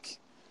any week.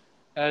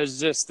 It's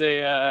just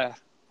I'm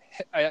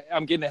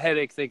getting a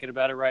headache thinking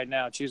about it right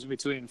now, choosing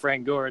between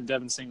Frank Gore and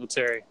Devin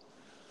Singletary.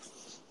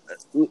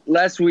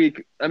 Last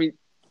week, I mean,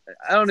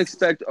 I don't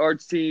expect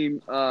Art's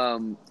team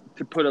to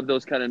put up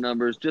those kind of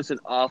numbers. Just an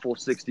awful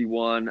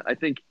 61. I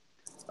think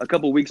a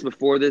couple weeks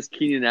before this,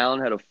 Keenan Allen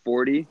had a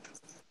 40.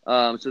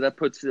 So that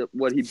puts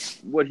what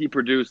he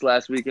produced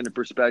last week into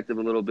perspective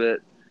a little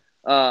bit.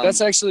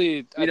 That's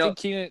actually I think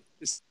Keenan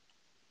is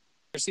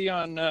he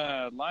on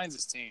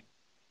Lions' team.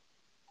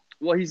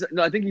 Well,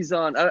 I think he's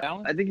on.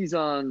 I think he's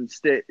on.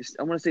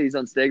 I want to say he's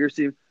on Stager's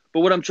team.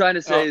 But what I'm trying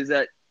to say is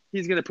that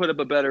he's going to put up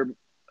a better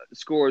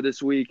score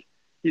this week.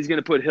 He's going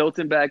to put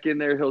Hilton back in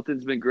there.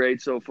 Hilton's been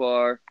great so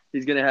far.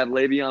 He's going to have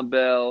Le'Veon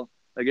Bell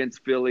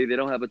against Philly. They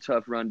don't have a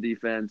tough run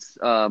defense.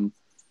 I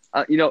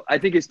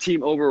think his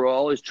team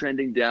overall is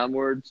trending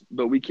downwards,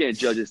 but we can't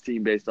judge his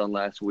team based on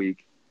last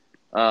week.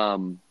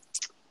 And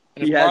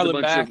if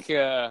Marlon Mack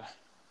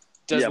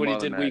does what he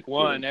did week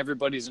one,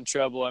 everybody's in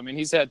trouble. I mean,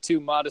 he's had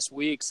 2 modest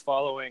weeks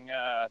following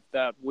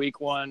that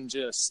week one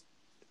just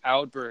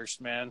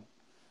outburst, man.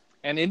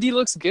 And Indy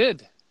looks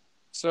good.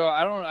 So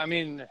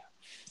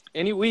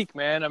any week,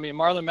 man. I mean,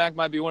 Marlon Mack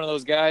might be one of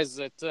those guys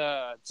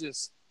that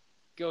just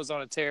goes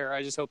on a tear.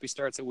 I just hope he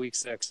starts at week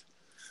 6.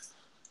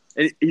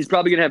 And he's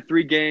probably going to have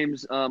 3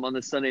 games on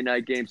the Sunday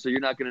night game, so you're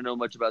not going to know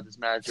much about this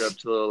matchup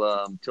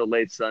till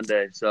late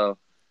Sunday. So,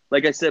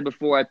 like I said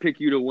before, I pick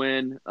you to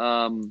win.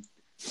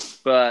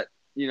 But,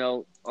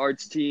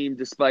 Art's team,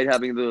 despite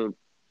having the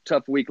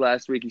tough week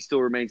last week, he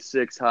still remains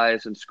 6th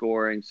highest in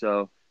scoring.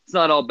 So it's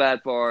not all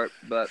bad for Art,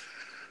 but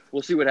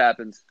we'll see what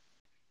happens.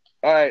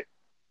 All right.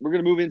 We're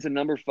going to move into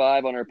number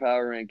 5 on our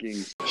power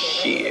rankings.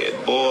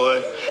 Shit,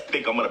 boy.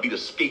 Think I'm going to be the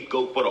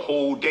scapegoat for the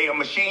whole damn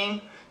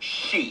machine?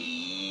 Shit.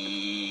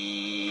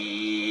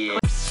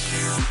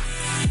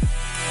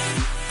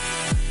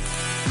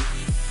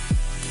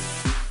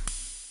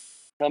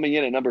 Coming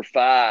in at number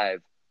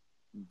 5,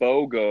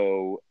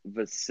 BOGO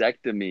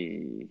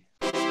vasectomy.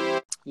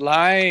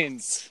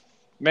 Lions.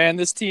 Man,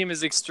 this team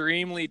is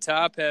extremely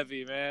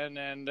top-heavy, man,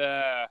 and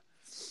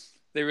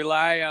they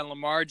rely on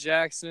Lamar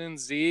Jackson,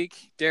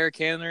 Zeke, Derrick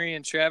Henry,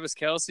 and Travis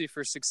Kelce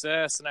for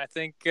success. And I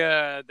think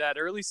that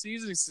early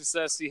season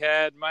success he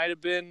had might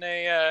have been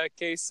a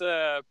case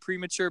of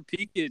premature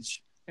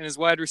peakage in his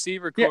wide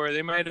receiver core. Yeah.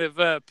 They might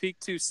have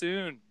peaked too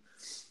soon.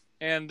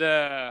 And,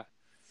 now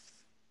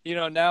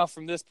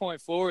from this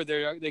point forward,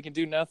 they can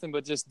do nothing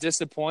but just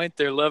disappoint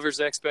their lovers'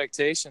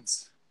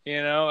 expectations.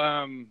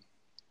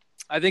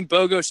 I think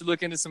Bogo should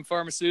look into some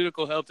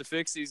pharmaceutical help to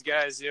fix these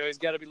guys. He's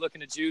got to be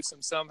looking to juice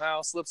them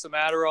somehow, slip some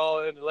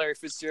Adderall into Larry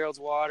Fitzgerald's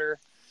water.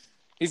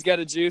 He's got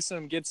to juice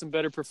them, get some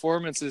better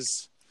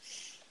performances.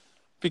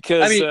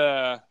 Because,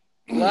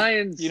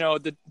 Lions,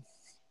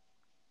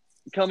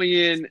 coming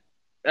in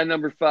at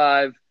number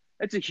 5,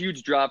 that's a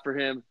huge drop for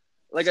him.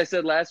 like I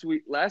said last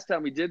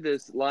time we did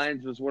this,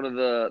 Lions was one of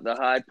the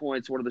high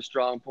points, one of the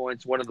strong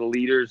points, one of the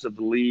leaders of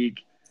the league.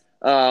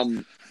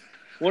 One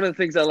of the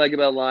things I like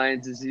about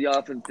Lions is he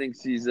often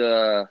thinks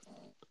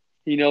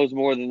he knows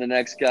more than the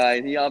next guy.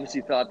 And he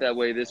obviously thought that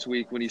way this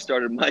week when he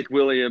started Mike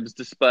Williams,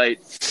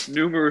 despite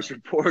numerous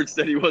reports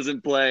that he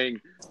wasn't playing.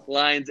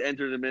 Lions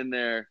entered him in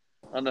there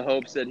on the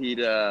hopes that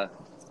he'd,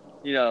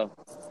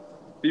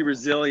 be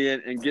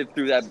resilient and get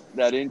through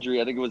that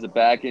injury. I think it was a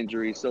back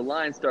injury. So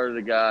Lions started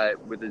a guy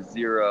with a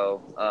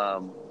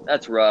 0.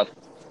 That's rough.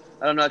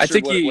 I'm not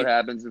sure what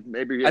happens. If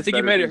maybe I think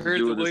he might have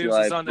heard that Williams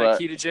was on that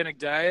ketogenic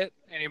diet,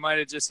 and he might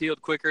have just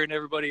healed quicker than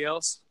everybody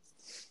else.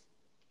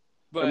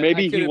 But or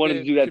maybe he wanted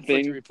to do that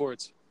thing.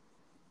 Reports.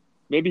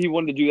 Maybe he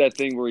wanted to do that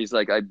thing where he's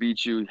like, "I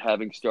beat you,"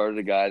 having started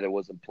a guy that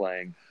wasn't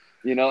playing.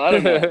 I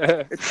don't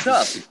know. It's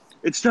tough.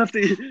 It's tough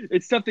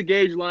to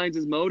gauge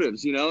Lions'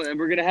 motives, and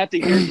we're gonna have to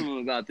hear from him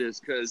about this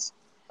because,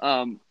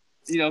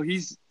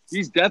 he's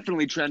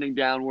definitely trending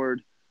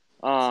downward,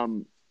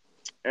 and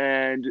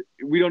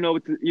we don't know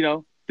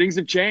things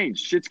have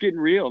changed. Shit's getting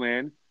real,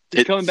 man.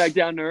 It's coming back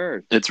down to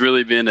earth. It's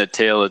really been a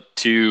tale of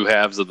two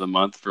halves of the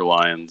month for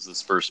Lions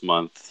this first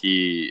month.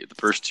 The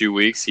first 2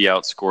 weeks, he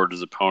outscored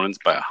his opponents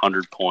by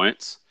 100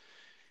 points.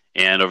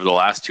 And over the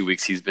last 2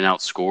 weeks, he's been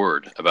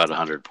outscored about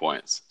 100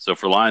 points. So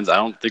for Lions, I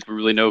don't think we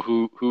really know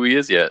who he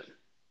is yet.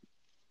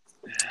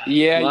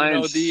 Yeah,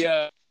 Lions.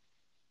 The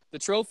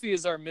trophy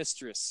is our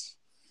mistress.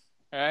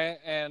 All right,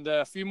 and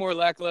a few more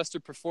lackluster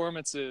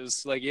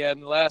performances like he had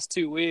in the last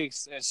 2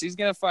 weeks, and she's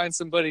going to find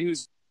somebody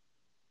who's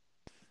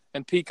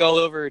and peek all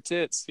over her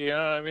tits. You know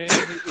what I mean?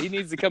 He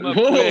needs to come up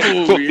quick.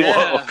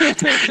 Whoa.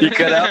 You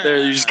cut out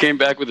there. You just came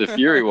back with a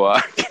fury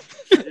walk.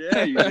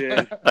 Yeah, you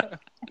did.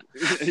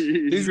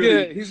 He's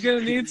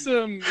gonna need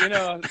some,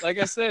 like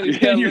I said, he's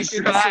got to look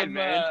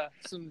into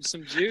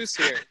some juice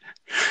here.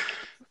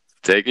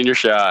 Taking your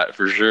shot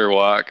for sure,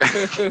 Walk.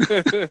 Shoot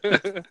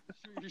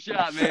your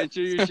shot, man.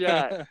 Shoot your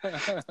shot.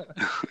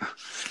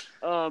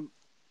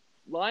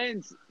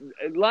 Lions'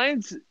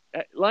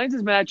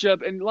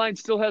 matchup, and Lions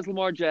still has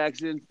Lamar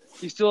Jackson.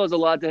 He still has a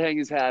lot to hang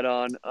his hat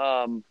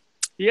on.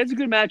 He has a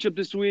good matchup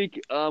this week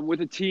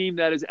with a team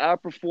that is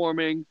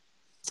outperforming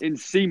in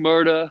C.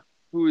 Murda,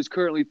 who is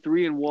currently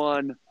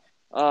 3-1.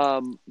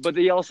 But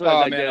they also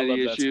have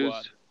identity issues.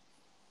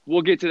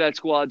 We'll get to that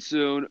squad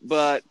soon.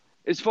 But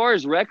as far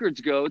as records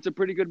go, it's a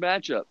pretty good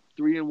matchup.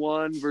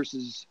 3-1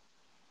 versus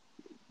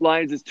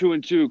Lions is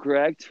 2-2,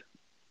 correct?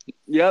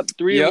 Yep,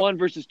 3-1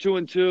 versus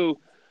 2-2.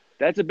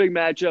 That's a big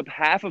matchup.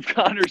 Half of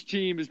Connor's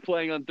team is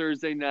playing on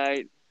Thursday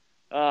night.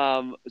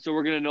 So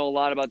we're going to know a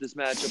lot about this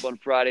matchup on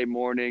Friday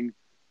morning.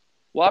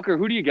 Walker,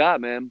 who do you got,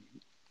 man?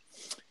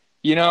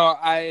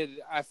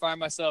 I find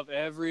myself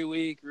every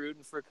week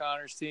rooting for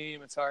Connor's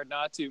team. It's hard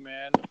not to,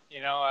 man.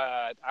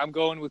 I'm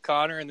going with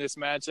Connor in this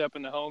matchup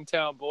in the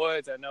hometown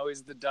boys. I know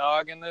he's the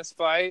dog in this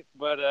fight,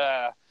 but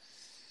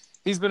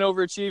he's been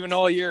overachieving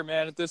all year,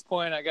 man. At this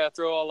point, I got to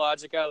throw all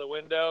logic out of the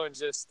window and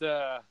just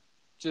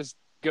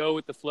go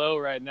with the flow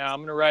right now. I'm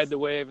going to ride the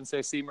wave and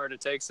say C. Murda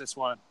takes this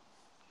one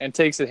and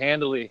takes it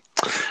handily.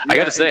 I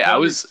got to say, I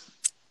was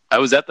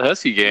at the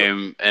Husky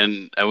game,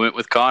 and I went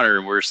with Connor,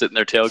 and we were sitting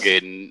there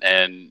tailgating,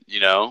 and,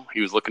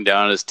 he was looking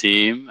down at his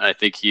team. I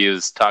think he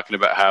was talking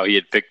about how he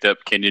had picked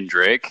up Kenyon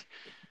Drake,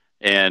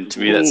 and to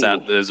me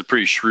that was a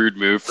pretty shrewd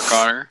move for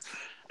Connor.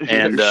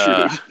 And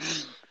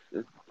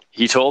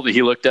he told me,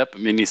 he looked up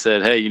at me and he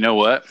said, "Hey, you know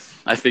what?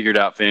 I figured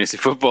out fantasy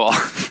football."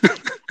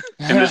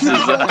 And this is,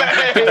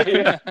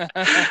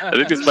 I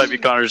think this might be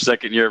Connor's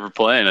second year ever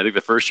playing. I think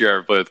the first year I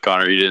ever played with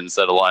Connor, he didn't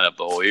set a lineup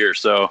the whole year.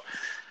 So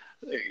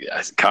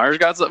Connor's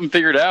got something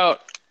figured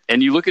out.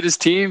 And you look at his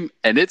team,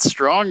 and it's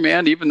strong,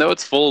 man. Even though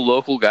it's full of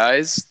local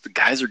guys, the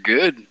guys are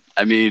good.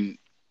 I mean,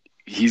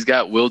 he's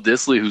got Will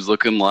Dissly, who's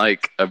looking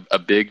like a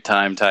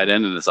big-time tight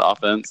end in this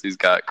offense. He's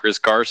got Chris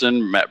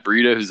Carson, Matt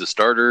Breida, who's a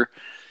starter.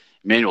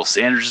 Emmanuel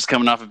Sanders is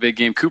coming off a big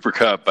game. Cooper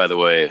Kupp, by the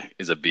way,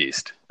 is a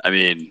beast. I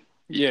mean,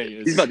 yeah, he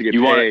is. He's about to get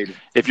paid.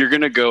 If you're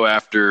going to go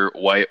after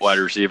wide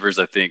receivers,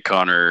 I think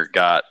Connor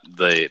got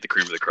the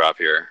cream of the crop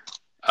here.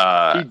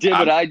 He did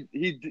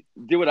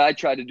what I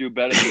tried to do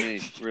better than me.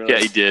 Really. Yeah,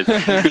 he did.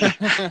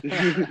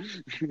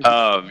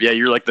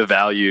 You're like the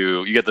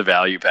value. You get the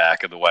value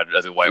pack of the white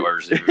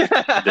receiver,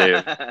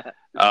 Dave.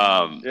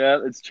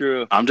 Yeah, it's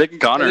true. I'm taking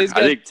Connor. I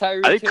think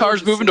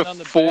Connor's moving to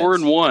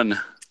 4-1.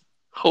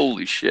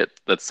 Holy shit,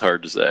 that's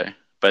hard to say,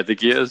 but I think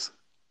he is.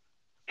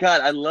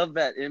 God, I love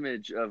that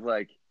image of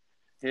like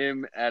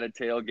him at a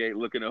tailgate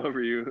looking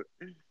over you,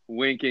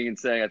 winking and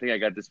saying, "I think I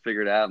got this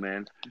figured out,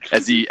 man."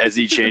 As he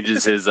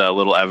changes his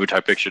little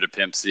avatar picture to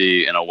Pimp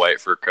C in a white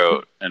fur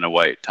coat and a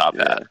white top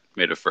hat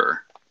made of fur.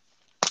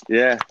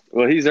 Yeah,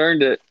 well, he's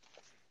earned it.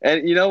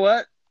 And you know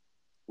what?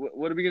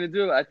 What are we gonna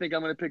do? I think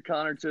I'm gonna pick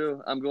Connor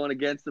too. I'm going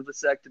against the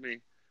vasectomy.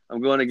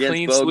 I'm going against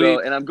Clean Bogo, sweep.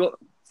 and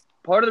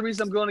part of the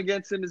reason I'm going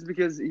against him is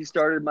because he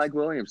started Mike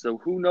Williams. So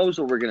who knows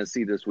what we're gonna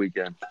see this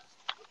weekend?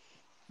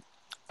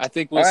 I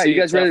think we'll see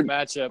a tough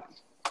matchup.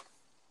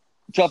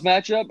 Tough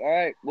matchup? All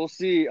right, we'll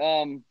see.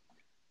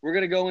 We're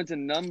going to go into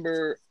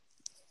number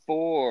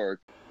 4.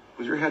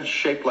 Was your head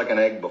shaped like an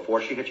egg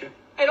before she hit you?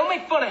 Hey, don't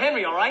make fun of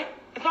Henry, all right?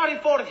 It's not his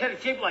fault his head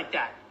is shaped like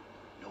that.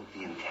 Note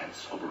the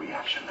intense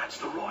overreaction. That's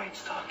the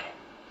roids talking.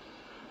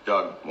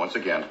 Doug, once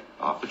again,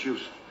 off the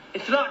juice.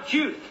 It's not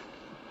juice.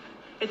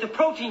 It's a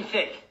protein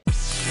shake.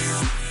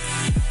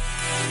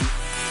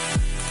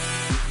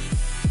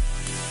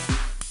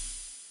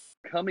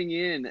 Coming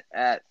in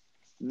at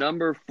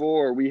number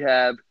 4, we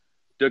have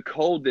the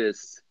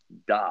coldest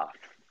Doff.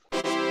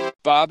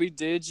 Bobby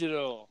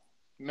Digital.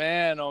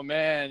 Man, oh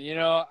man. You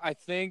know, I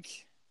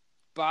think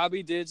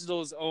Bobby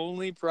Digital's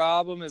only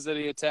problem is that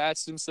he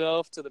attached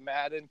himself to the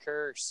Madden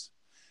curse.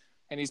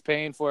 And he's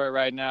paying for it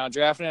right now.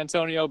 Drafting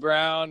Antonio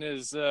Brown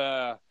is,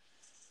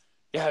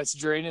 it's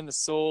draining the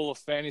soul of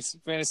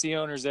fantasy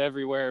owners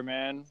everywhere,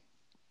 man.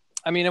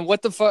 I mean, and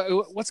what the fuck?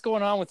 What's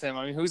going on with him?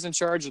 I mean, who's in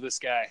charge of this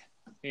guy?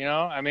 You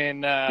know, I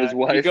mean, his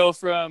wife. You go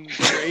from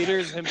the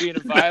Raiders, him being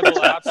a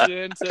viable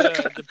option,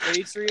 to the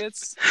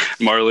Patriots.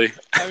 Marley.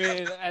 I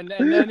mean, and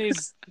then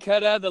he's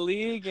cut out of the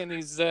league, and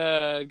he's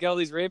got all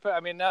these rape.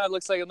 I mean, now it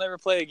looks like he'll never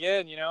play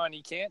again. You know, and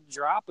you can't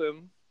drop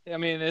him. I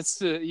mean,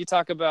 it's you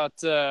talk about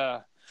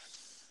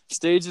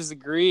stages of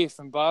grief,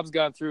 and Bob's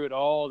gone through it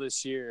all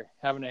this year,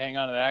 having to hang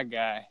on to that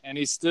guy, and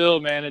he's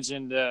still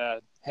managing to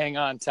hang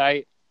on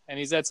tight, and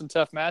he's had some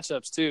tough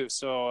matchups too.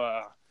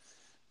 So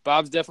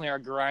Bob's definitely our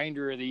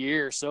grinder of the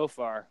year so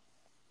far.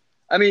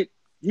 I mean,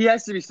 he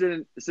has to be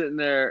sitting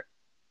there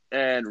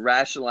and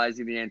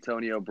rationalizing the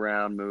Antonio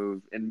Brown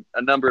move in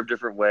a number of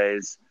different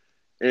ways.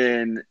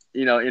 Can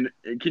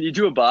you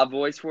do a Bob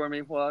voice for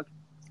me, Wog?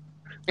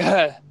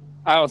 I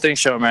don't think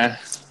so, man.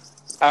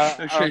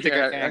 I don't think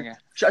I can.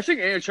 I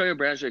think Antonio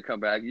Brown should come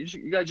back.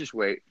 You guys just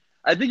wait.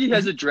 I think he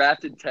has a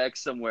drafted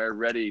text somewhere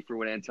ready for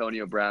when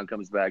Antonio Brown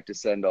comes back to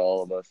send to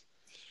all of us.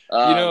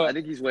 I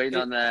think he's waiting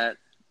on that.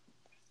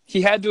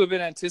 He had to have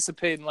been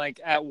anticipating,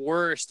 like, at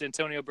worst,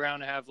 Antonio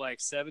Brown to have,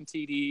 like, 7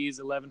 TDs,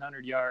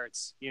 1,100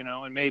 yards, you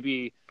know, and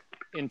maybe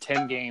in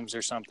 10 games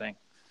or something.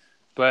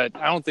 But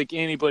I don't think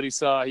anybody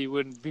saw he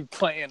wouldn't be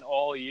playing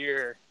all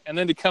year. And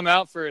then to come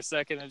out for a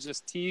second and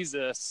just tease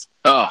us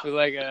with,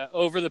 like, a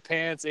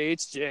over-the-pants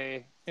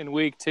HJ in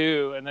week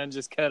 2 and then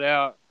just cut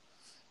out,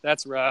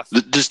 that's rough.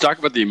 Just talk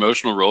about the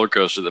emotional roller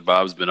coaster that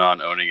Bob's been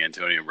on owning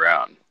Antonio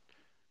Brown.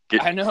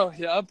 I know,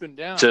 yeah, up and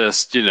down.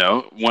 Just,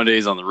 one day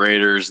he's on the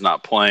Raiders,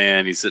 not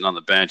playing. He's sitting on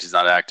the bench. He's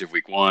not active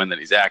week 1. Then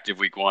he's active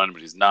week 1,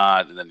 but he's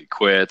not. And then he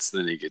quits.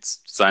 Then he gets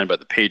signed by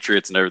the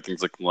Patriots, and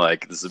everything's looking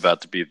like this is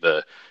about to be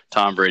the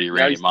Tom Brady,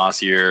 Randy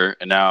Moss year.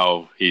 And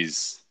now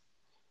he's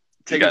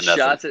taking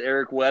shots at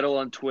Eric Weddle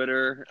on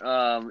Twitter.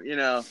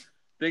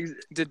 Things.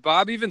 Did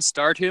Bob even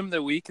start him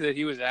the week that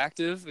he was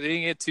active? Did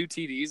he get 2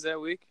 TDs that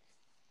week?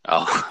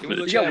 Oh,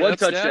 he got 1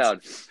 touchdown.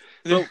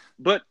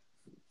 But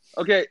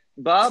okay,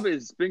 Bob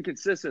has been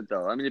consistent,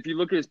 though. I mean, if you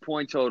look at his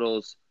point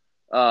totals,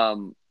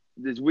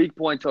 his week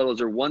point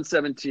totals are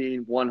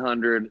 117,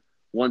 100,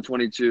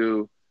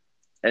 122,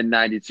 and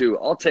 92.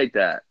 I'll take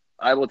that.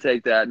 I will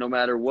take that no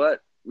matter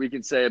what we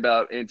can say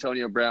about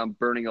Antonio Brown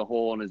burning a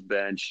hole in his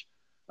bench.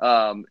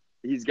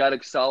 He's got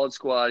a solid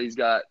squad. He's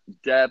got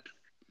depth,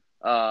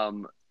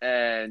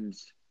 and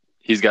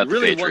he's got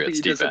really the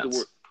Patriots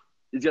defense.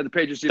 He's got the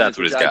Patriots defense,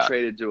 which I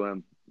traded to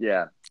him.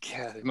 Yeah.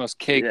 Yeah, the most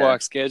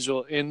cakewalk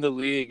schedule in the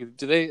league.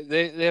 Do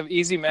they have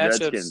easy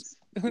matchups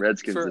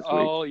Redskins for this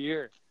all week.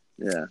 year?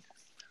 Yeah.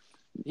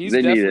 He's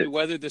definitely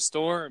weathered the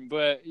storm.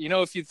 But,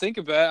 if you think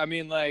about it, I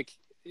mean, like,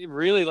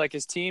 really, like,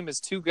 his team is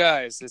 2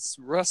 guys. It's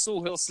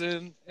Russell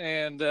Wilson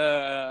and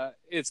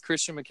it's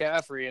Christian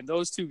McCaffrey. And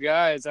those 2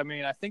 guys, I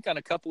mean, I think on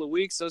a couple of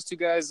weeks, those 2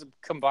 guys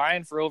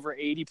combined for over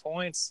 80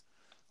 points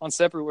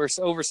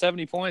over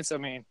 70 points, I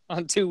mean,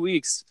 on 2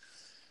 weeks.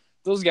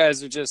 Those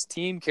guys are just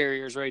team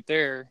carriers right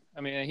there. I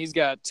mean, he's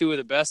got 2 of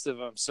the best of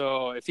them.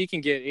 So if he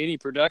can get any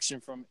production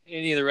from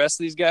any of the rest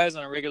of these guys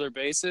on a regular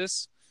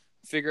basis,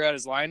 figure out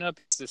his lineup,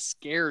 it's a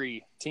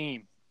scary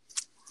team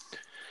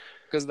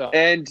because of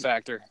the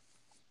factor.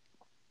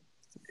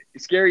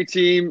 Scary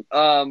team.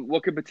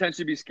 What could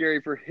potentially be scary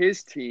for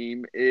his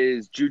team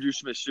is Juju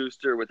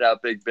Smith-Schuster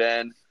without Big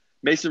Ben.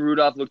 Mason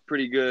Rudolph looked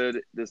pretty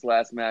good this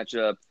last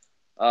matchup.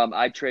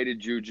 I traded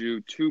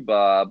Juju to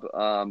Bob.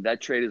 That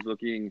trade is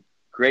looking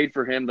great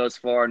for him thus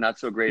far, not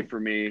so great for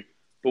me.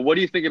 But what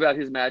do you think about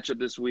his matchup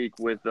this week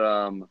with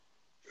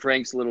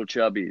Frank's little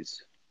chubbies?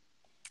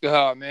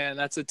 Oh man,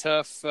 that's a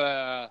tough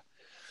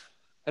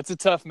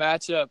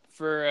matchup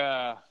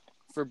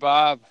for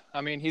Bob.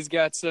 I mean, he's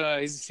got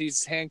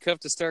he's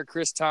handcuffed to start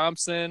Chris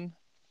Thompson,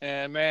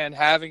 and man,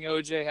 having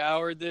OJ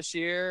Howard this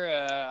year,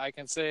 I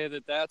can say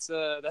that's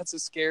a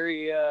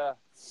scary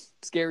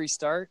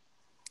start.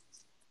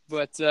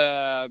 But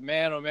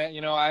man, oh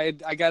man,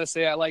 I gotta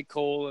say I like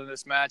Cole in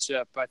this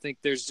matchup. I think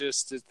it's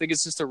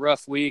just a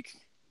rough week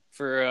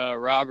for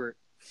Robert.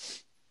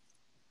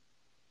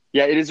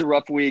 Yeah, it is a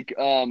rough week.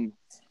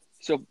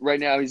 So right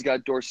now he's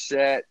got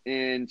Dorsett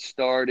in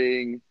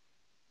starting,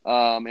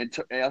 and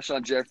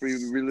Alshon Jeffrey.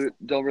 We really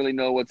don't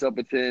know what's up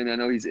with him. I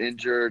know he's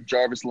injured.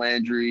 Jarvis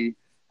Landry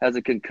has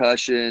a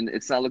concussion.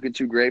 It's not looking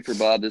too great for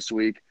Bob this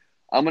week.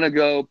 I'm going to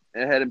go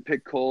ahead and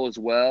pick Cole as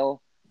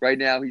well. Right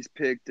now he's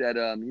picked at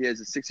he has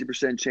a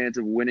 60% chance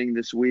of winning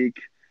this week.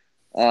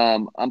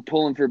 I'm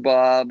pulling for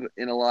Bob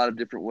in a lot of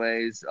different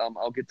ways.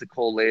 I'll get to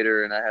Cole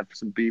later, and I have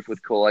some beef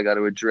with Cole I got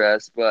to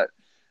address. But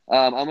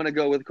I'm going to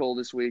go with Cole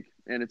this week,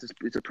 and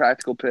it's a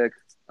practical pick.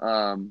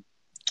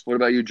 What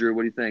about you, Drew?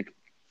 What do you think?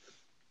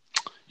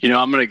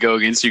 I'm going to go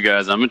against you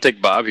guys. I'm going to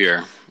take Bob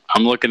here.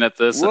 I'm looking at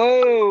this.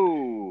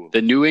 Whoa!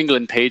 The New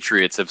England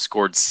Patriots have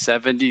scored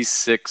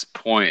 76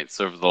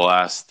 points over the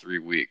last 3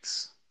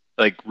 weeks.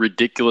 Like,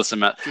 ridiculous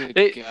amount.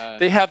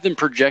 They have them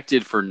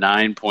projected for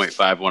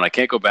 9.51. I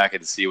can't go back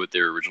and see what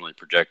they were originally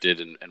projected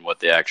and what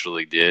they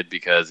actually did,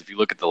 because if you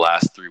look at the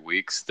last 3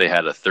 weeks, they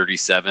had a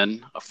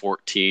 37, a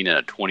 14, and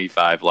a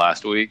 25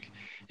 last week,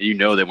 and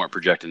they weren't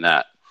projecting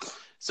that.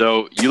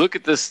 So you look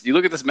at this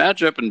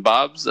matchup, and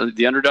Bob's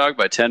the underdog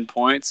by 10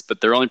 points,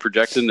 but they're only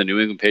projecting the New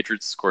England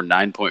Patriots to score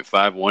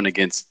 9.51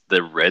 against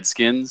the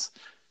Redskins.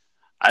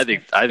 I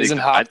think isn't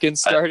Hopkins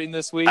starting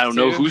this week? I don't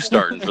know who's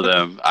starting for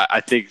them. I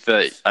think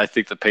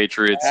the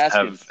Patriots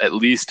have at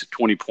least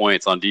 20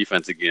 points on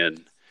defense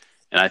again,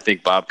 and I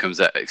think Bob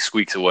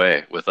squeaks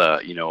away with a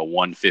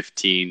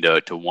 115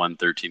 to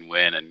 113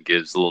 win and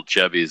gives the little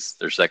Chubbies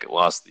their second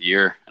loss of the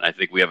year. And I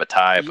think we have a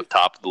tie at the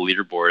top of the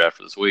leaderboard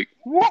after this week.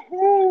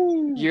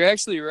 You're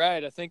actually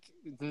right. I think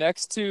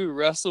next to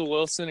Russell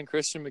Wilson and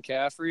Christian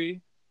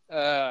McCaffrey,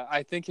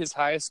 I think his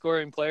highest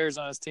scoring players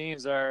on his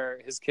teams are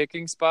his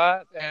kicking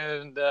spot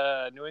and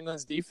New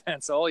England's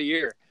defense all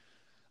year.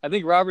 I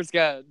think Robert's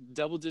got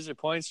double-digit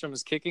points from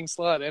his kicking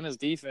slot and his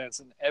defense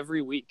in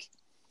every week.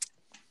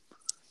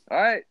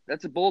 All right,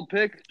 that's a bold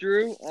pick,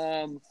 Drew.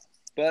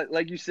 But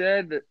like you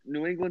said,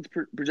 New England's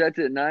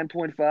projected at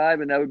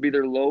 9.5, and that would be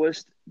their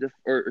lowest.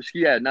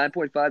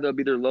 9.5. That would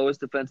be their lowest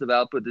defensive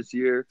output this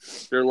year.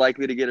 They're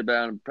likely to get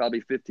about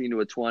probably 15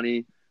 to a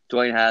 20.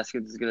 Dwayne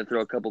Haskins is going to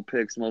throw a couple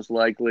picks, most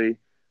likely.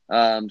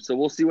 So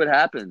we'll see what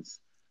happens.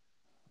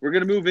 We're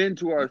going to move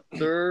into our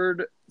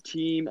third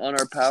team on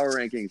our power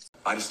rankings.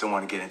 I just don't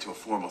want to get into a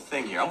formal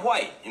thing here. I'm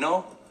white,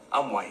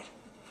 I'm white.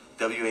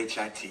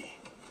 WHIT.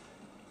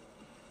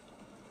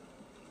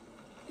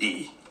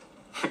 E.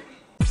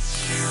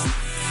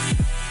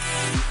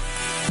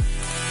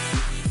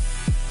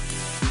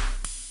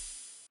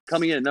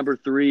 Coming in at number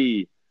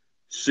 3,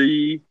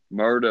 C.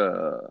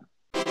 Murda.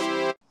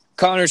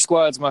 Connor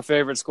squad's my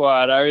favorite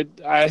squad. I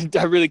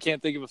really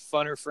can't think of a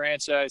funner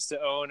franchise to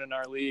own in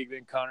our league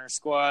than Connor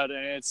squad,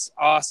 and it's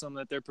awesome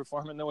that they're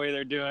performing the way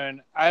they're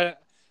doing. I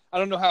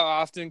don't know how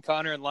often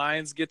Connor and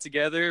Lions get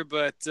together,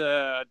 but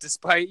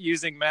despite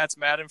using Matt's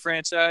Madden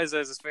franchise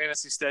as his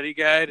fantasy study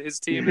guide, his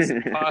team is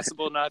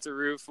impossible not to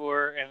root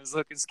for and is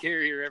looking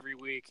scarier every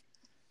week.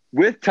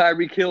 With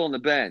Tyreek Hill on the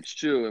bench,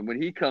 too, and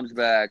when he comes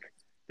back,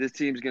 this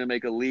team's going to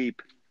make a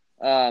leap.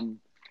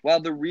 While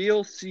the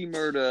real C.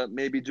 Murda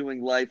may be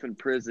doing life in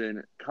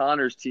prison,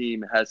 Connor's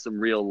team has some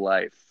real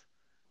life.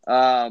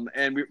 And,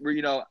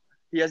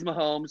 he has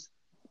Mahomes.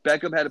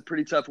 Beckham had a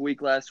pretty tough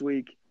week last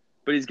week.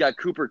 But he's got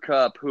Cooper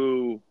Kupp,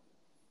 who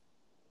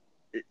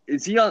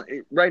is he on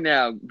right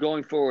now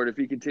going forward? If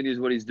he continues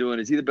what he's doing,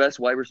 is he the best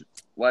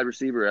wide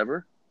receiver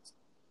ever?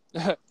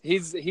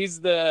 He's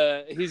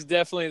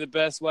definitely the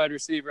best wide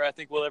receiver I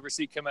think we'll ever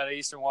see come out of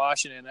Eastern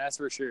Washington. That's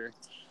for sure.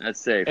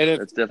 That's safe.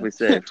 That's definitely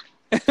safe.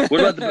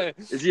 What about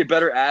is he a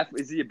better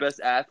athlete? Is he a best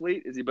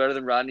athlete? Is he better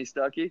than Rodney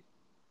Stuckey?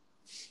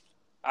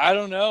 I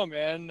don't know,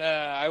 man.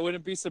 I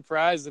wouldn't be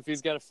surprised if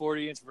he's got a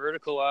 40-inch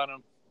vertical on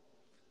him.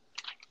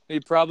 He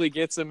probably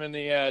gets him in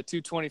the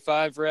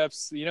 225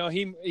 reps.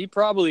 He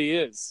probably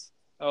is.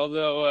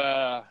 Although,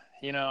 I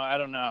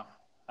don't know.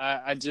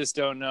 I just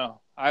don't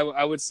know.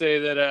 I would say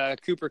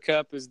that Cooper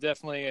Kupp is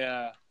definitely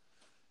I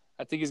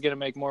think he's going to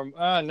make more.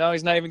 No,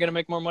 he's not even going to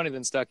make more money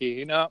than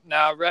Stuckey.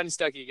 Rodney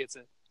Stuckey gets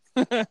it.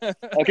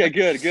 Okay,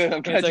 good.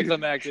 I'm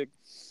anticlimactic.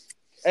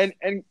 And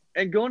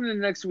going into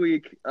next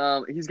week,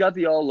 he's got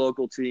the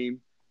all-local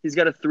team. He's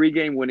got a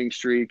 3-game winning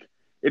streak.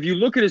 If you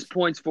look at his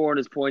points for and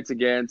his points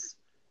against,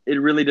 it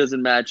really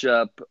doesn't match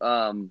up.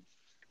 So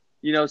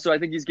I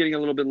think he's getting a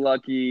little bit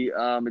lucky.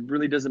 It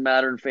really doesn't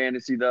matter in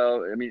fantasy,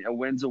 though. I mean, a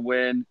win's a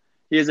win.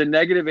 He has a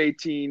negative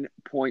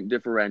 18-point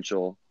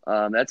differential.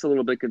 That's a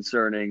little bit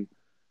concerning.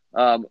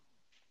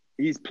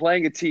 He's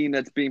playing a team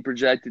that's being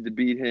projected to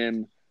beat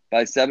him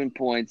by 7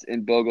 points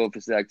in BOGO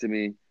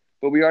vasectomy.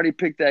 But we already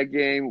picked that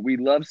game. We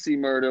love C.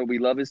 Murda. We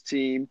love his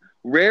team.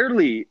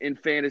 Rarely in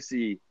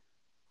fantasy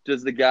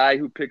does the guy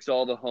who picks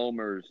all the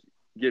homers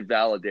get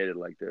validated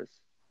like this.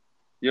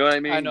 You know what I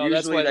mean? I know.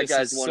 Usually that's why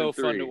this is 1 so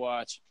 3. fun to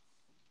watch.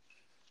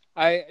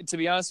 To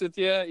be honest with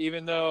you,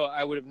 even though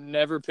I would have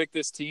never picked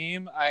this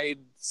team, I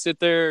sit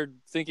there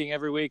thinking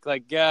every week,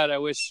 like, God, I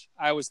wish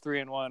I was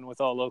 3-1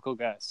 with all local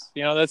guys.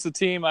 That's the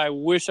team I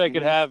wish I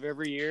could have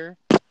every year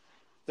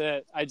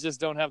that I just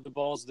don't have the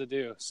balls to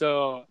do.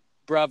 So,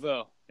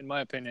 bravo, in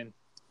my opinion.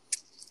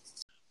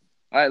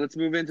 All right, let's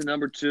move into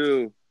number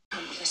 2.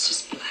 Let's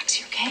just relax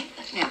here, okay?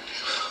 Now,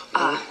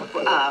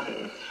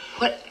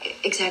 what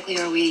exactly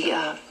are we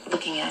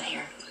looking at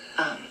here?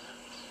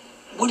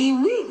 What do you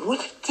mean? What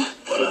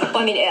Well,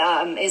 I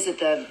mean, is it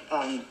the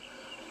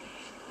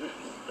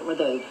or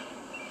the?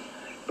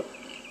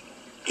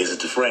 Is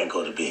it the Frank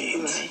or the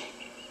beans? Right.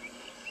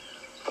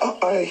 Oh,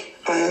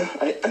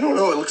 I don't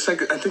know. It looks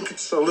like I think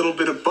it's a little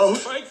bit of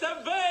both. Break some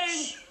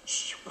veins!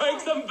 Break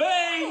some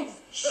veins!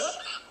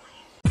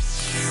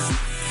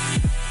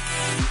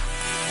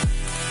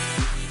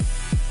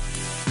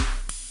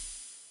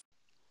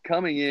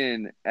 Coming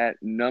in at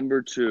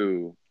number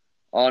 2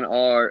 on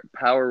our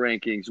power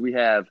rankings, we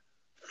have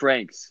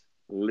Frank's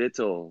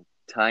little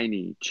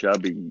tiny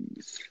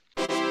chubbies.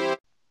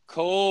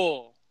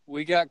 Cole.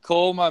 We got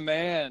Cole, my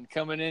man,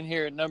 coming in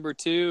here at number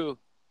 2.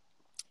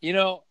 You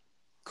know,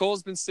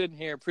 Cole's been sitting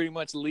here pretty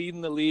much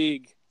leading the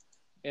league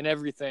in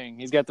everything.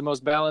 He's got the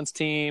most balanced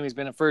team. He's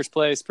been in first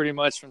place pretty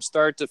much from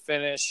start to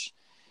finish.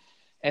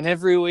 And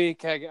every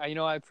week, I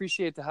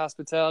appreciate the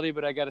hospitality,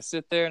 but I got to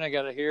sit there and I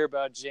got to hear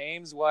about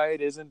James White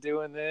isn't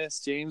doing this.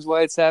 James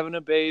White's having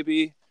a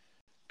baby.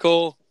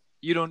 Cole,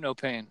 you don't know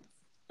pain,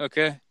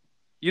 okay?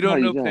 You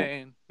don't know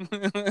pain.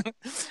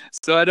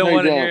 So I don't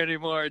want to hear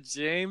anymore.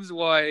 James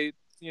White,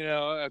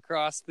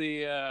 across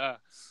the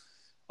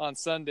on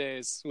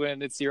Sundays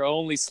when it's your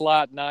only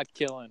slot not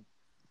killing.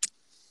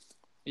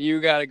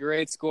 You got a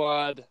great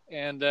squad,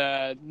 and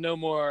no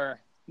more.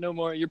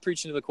 You're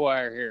preaching to the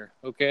choir here,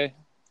 okay?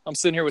 I'm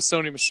sitting here with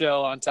Sony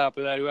Michel on top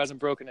of that, who hasn't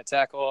broken a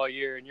tackle all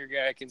year, and your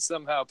guy can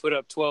somehow put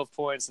up 12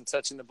 points and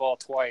touching the ball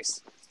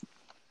twice.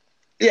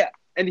 Yeah,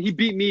 and he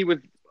beat me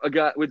with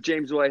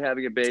James White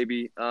having a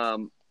baby.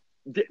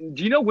 Do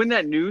you know when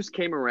that news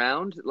came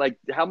around? Like,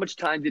 how much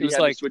time did he have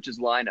to switch his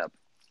lineup?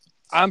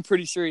 I'm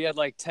pretty sure he had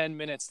like 10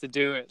 minutes to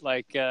do it.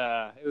 Like,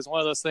 it was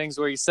one of those things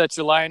where you set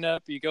your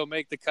lineup, you go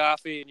make the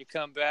coffee, and you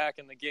come back,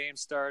 and the game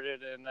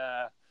started, and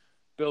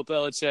Bill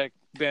Belichick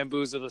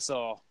bamboozled us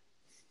all.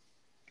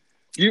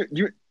 You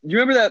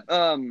remember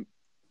that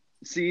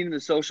scene in The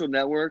Social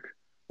Network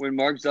when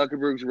Mark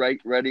Zuckerberg's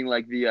writing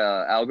like the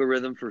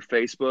algorithm for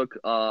Facebook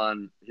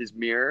on his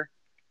mirror?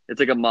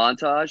 It's like a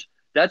montage.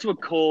 That's what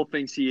Cole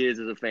thinks he is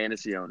as a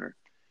fantasy owner.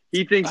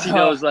 He thinks he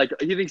knows,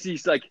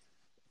 he's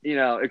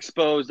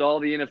exposed all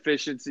the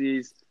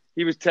inefficiencies.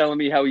 He was telling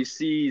me how he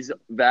sees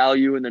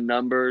value in the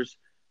numbers.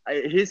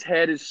 His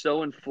head is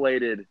so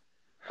inflated.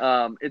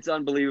 It's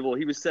unbelievable.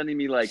 He was sending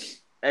me like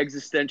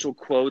existential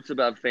quotes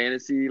about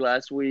fantasy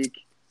last week.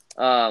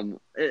 I'm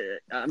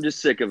just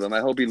sick of him.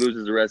 I hope he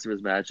loses the rest of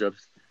his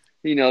matchups.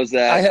 He knows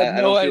that. I have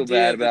no don't feel idea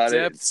bad about the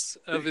depths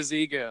of his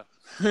ego.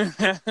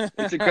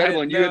 It's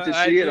incredible, and you have to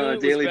see it on a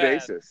daily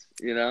basis.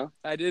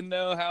 I didn't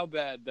know how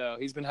bad though.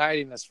 He's been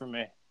hiding this from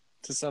me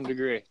to some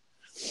degree.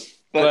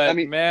 But I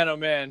mean, man, oh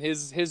man,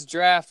 his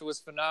draft was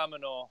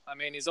phenomenal. I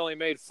mean, he's only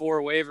made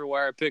 4 waiver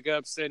wire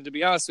pickups, and to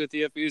be honest with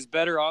you, if he was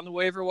better on the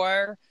waiver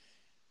wire,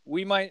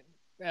 we might.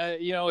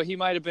 He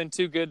might have been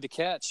too good to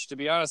catch, to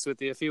be honest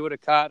with you. If he would have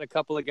caught a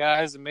couple of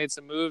guys and made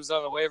some moves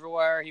on the waiver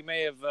wire, he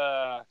may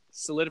have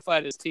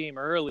solidified his team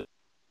early.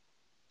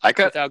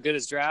 With how good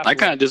his draft was. I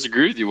kind of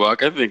disagree with you,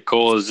 Walk. I think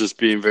Cole is just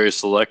being very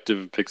selective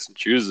and picks and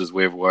chooses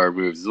waiver wire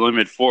moves. He's only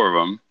made 4 of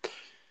them,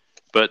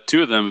 but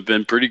 2 of them have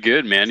been pretty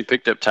good, man. He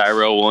picked up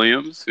Tyrell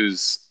Williams,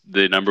 who's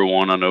the number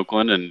 1 on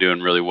Oakland and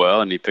doing really well,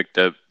 and he picked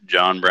up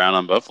John Brown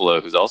on Buffalo,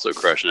 who's also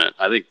crushing it.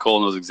 I think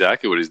Cole knows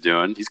exactly what he's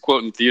doing. He's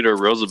quoting Theodore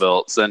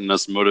Roosevelt, sending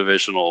us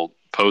motivational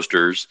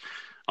posters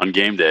on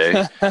game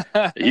day.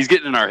 He's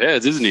getting in our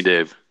heads, isn't he,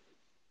 Dave?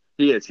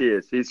 He is.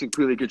 He's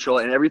completely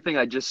controlling. And everything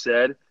I just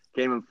said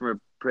came from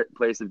a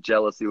place of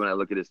jealousy when I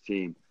look at his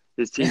team.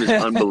 His team is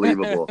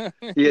unbelievable.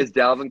 He has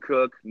Dalvin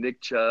Cook,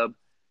 Nick Chubb.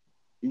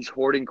 He's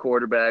hoarding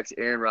quarterbacks,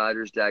 Aaron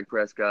Rodgers, Dak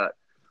Prescott.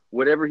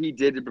 Whatever he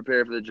did to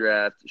prepare for the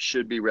draft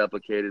should be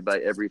replicated by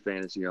every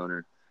fantasy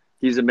owner.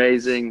 He's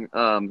amazing.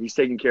 He's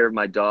taking care of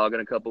my dog in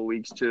a couple of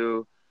weeks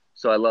too,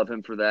 so I love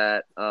him for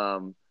that.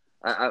 I'm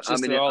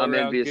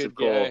envious of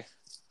Cole. Guy.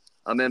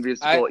 I'm envious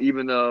of Cole,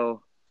 even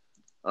though,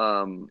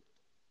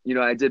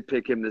 I did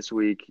pick him this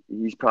week.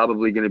 He's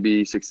probably going to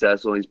be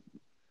successful. He's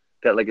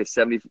got like a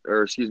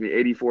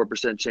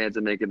 84% chance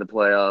of making the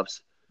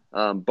playoffs.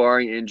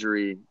 Barring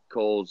injury,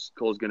 Cole's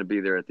going to be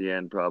there at the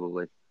end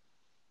probably.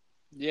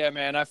 Yeah,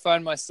 man, I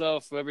find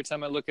myself every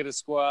time I look at a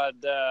squad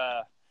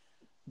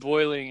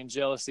boiling in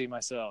jealousy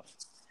myself.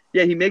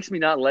 Yeah, he makes me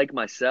not like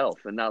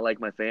myself and not like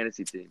my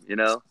fantasy team,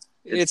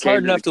 It's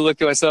hard enough to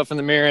look at myself in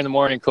the mirror in the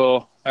morning,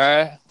 Cole. All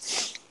right?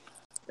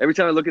 Every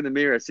time I look in the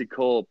mirror, I see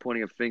Cole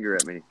pointing a finger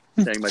at me,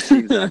 saying my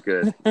team's not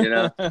good,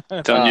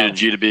 Telling you to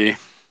G to B.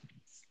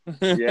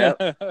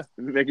 Yeah,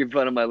 making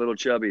fun of my little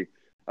chubby.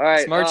 All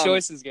right. Smart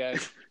choices,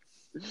 guys.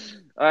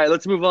 All right,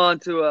 let's move on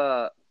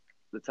to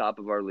the top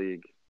of our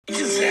league.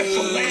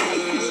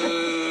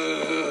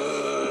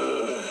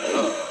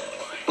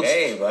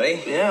 Hey,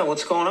 buddy. Yeah,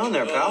 what's going on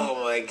there, pal?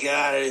 Oh, my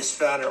God. I just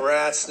found a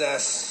rat's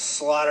nest.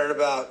 Slaughtered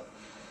about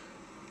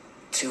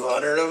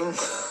 200 of them.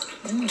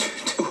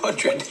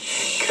 200?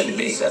 Couldn't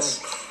be. Jesus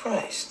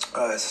Christ.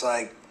 It's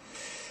like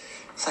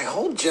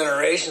whole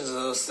generations of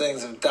those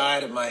things have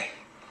died at my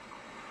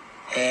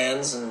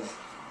hands, and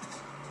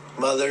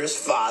mothers,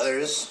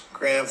 fathers,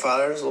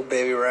 grandfathers, little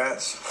baby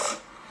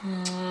rats.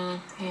 Yeah.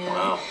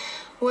 Wow.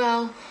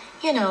 Well,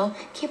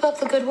 keep up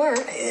the good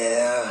work.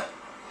 Yeah.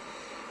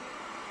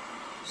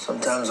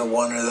 Sometimes I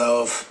wonder,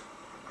 though, if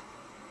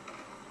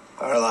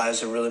our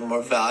lives are really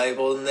more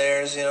valuable than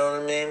theirs, you know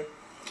what I mean?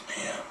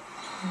 Yeah.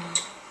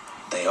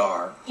 They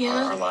are.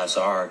 Yeah. Our lives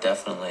are,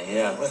 definitely,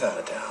 yeah. Without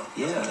a doubt.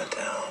 Yeah. Without a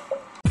doubt.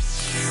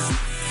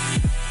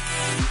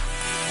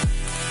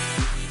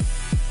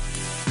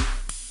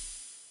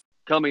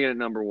 Coming in at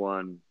number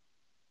 1,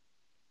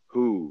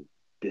 Who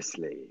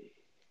Disley.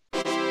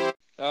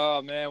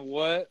 Oh, man,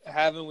 what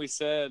haven't we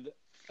said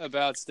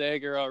about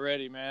Stager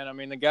already, man? I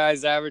mean, the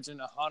guy's averaging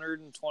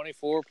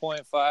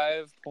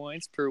 124.5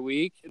 points per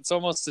week. It's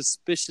almost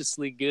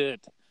suspiciously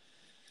good.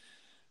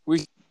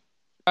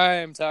 I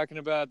am talking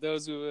about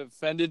those who have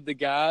offended the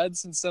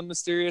gods in some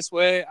mysterious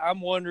way.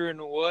 I'm wondering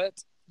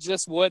what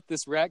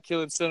this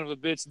rat-killing son of a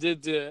bitch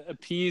did to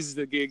appease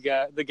the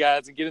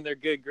gods and get in their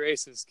good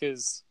graces,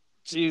 because,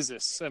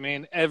 Jesus, I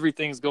mean,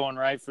 everything's going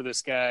right for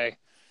this guy.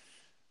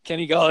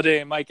 Kenny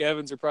Golladay and Mike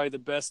Evans are probably the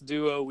best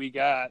duo we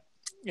got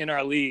in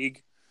our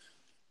league.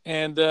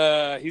 And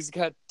he's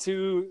got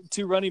two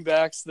running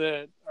backs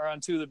that are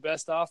on two of the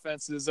best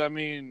offenses. I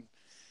mean,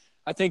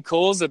 I think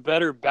Cole's a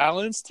better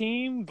balanced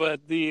team,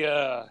 but the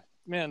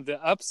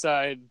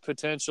upside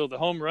potential, the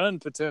home run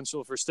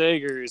potential for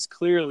Stager is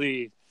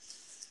clearly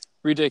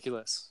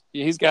ridiculous.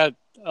 He's got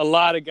a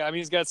lot of guys. I mean,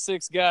 he's got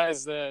 6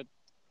 guys that,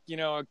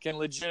 can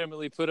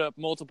legitimately put up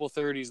multiple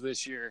 30s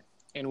this year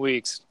in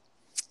weeks.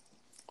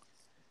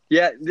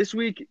 Yeah, this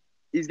week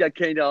he's got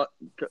Kenny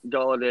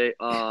Golladay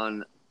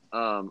on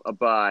a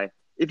bye.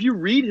 If you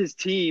read his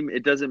team,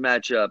 it doesn't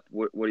match up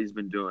what he's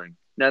been doing.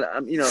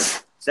 Now,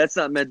 that's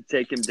not meant to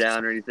take him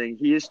down or anything.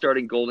 He is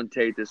starting Golden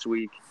Tate this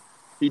week.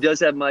 He does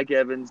have Mike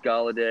Evans,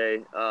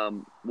 Golladay.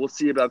 We'll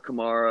see about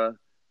Kamara.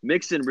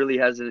 Mixon really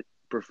hasn't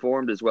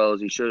performed as well as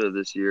he should have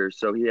this year,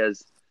 so he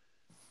has,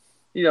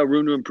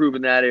 room to improve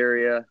in that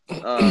area.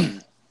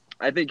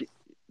 I think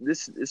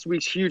this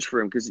week's huge for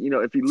him because,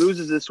 if he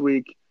loses this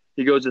week,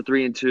 he goes to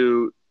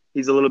 3-2.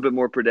 He's a little bit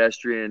more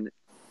pedestrian.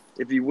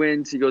 If he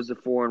wins, he goes to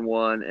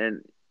 4-1,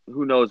 and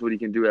who knows what he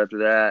can do after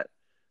that.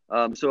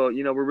 So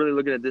we're really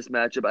looking at this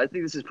matchup. I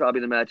think this is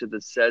probably the matchup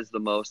that says the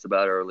most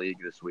about our league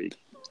this week.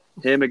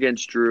 Him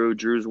against Drew.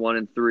 Drew's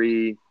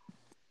 1-3.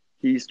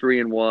 He's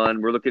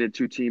 3-1. We're looking at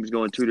 2 teams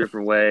going 2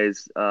 different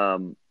ways.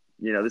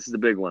 This is the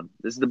big one.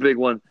 This is the big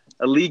one.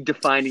 A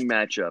league-defining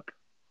matchup.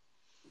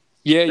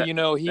 Yeah, that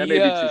may be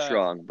too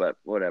strong, but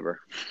whatever.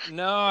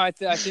 No, I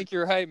think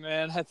you're right,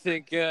 man. I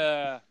think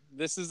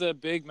this is a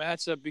big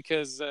matchup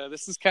because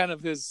this is kind of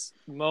his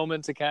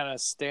moment to kind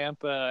of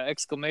stamp an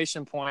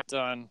exclamation point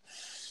on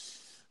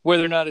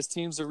whether or not his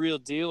team's a real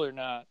deal or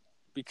not.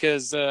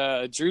 Because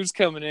Drew's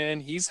coming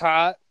in, he's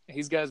hot.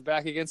 He's got his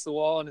back against the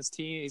wall on his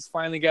team. He's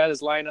finally got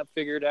his lineup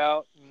figured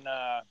out,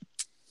 and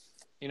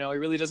he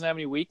really doesn't have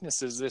any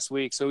weaknesses this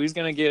week. So he's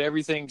going to get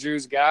everything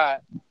Drew's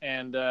got,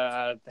 and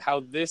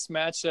how this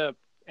matchup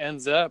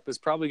ends up is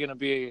probably going to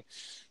be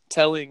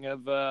telling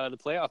of the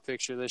playoff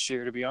picture this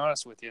year, to be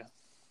honest with you.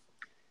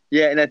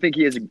 Yeah, and I think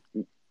he has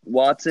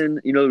Watson.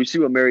 We see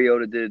what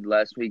Mariota did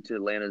last week to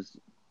Atlanta's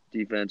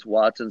defense.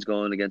 Watson's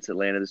going against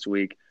Atlanta this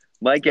week.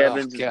 Mike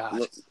Evans,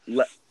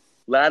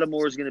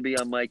 Lattimore is going to be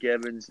on Mike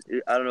Evans.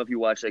 I don't know if you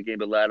watched that game,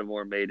 but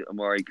Lattimore made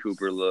Amari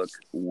Cooper look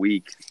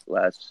weak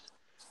last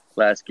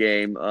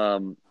game.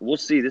 We'll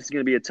see. This is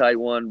going to be a tight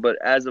one, but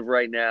as of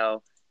right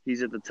now,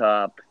 he's at the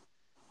top.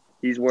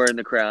 He's wearing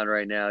the crown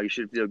right now. He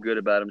should feel good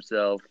about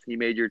himself. He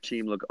made your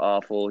team look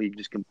awful. He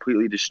just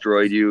completely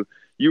destroyed you.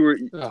 You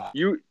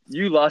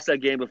lost that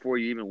game before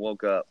you even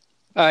woke up.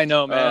 I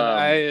know,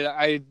 man.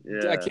 I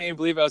can't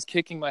believe I was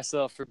kicking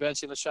myself for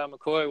benching LaShawn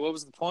McCoy. What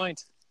was the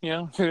point?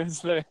 It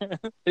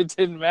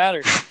didn't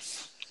matter.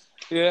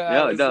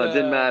 Yeah. No, it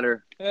didn't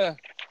matter. Yeah.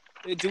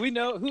 Do we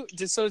know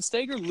so did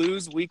Stager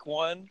lose week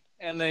 1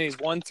 and then he's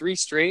won 3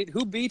 straight?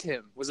 Who beat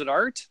him? Was it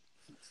Art?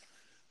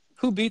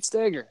 Who beat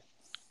Stager?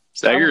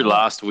 Stager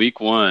lost week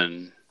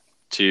 1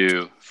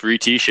 to Free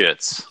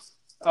T-Shits.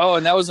 Oh,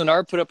 and that was when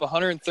Art put up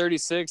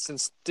 136,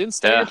 and didn't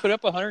Stager put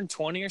up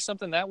 120 or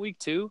something that week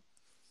too?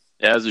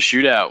 Yeah, it was a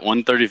shootout,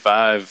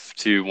 135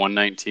 to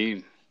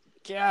 119.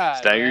 God,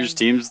 Stager's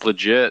team's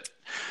legit.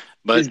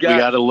 But we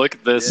got to look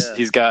at this. Yeah.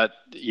 He's got,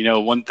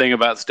 one thing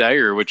about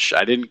Stager, which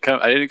I didn't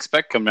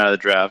expect coming out of the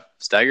draft.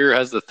 Stager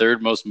has the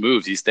 3rd most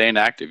moves. He's staying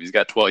active. He's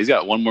got 12. He's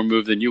got 1 more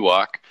move than you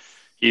walk.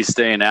 He's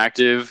staying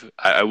active.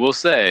 I will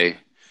say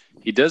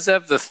he does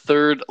have the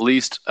 3rd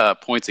least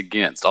points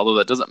against, although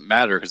that doesn't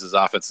matter because his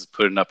offense is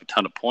putting up a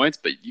ton of points.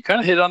 But you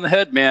kind of hit it on the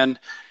head, man.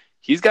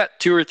 He's got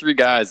 2 or 3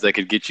 guys that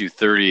could get you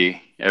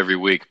 30 every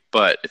week.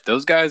 But if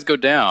those guys go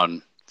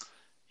down,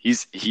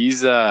 his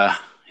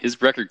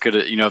record could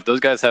have, if those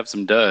guys have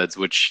some duds,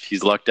 which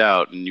he's lucked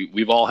out, and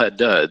we've all had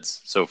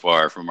duds so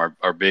far from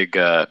our big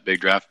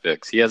draft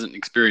picks. He hasn't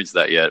experienced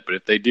that yet, but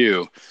if they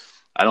do,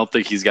 I don't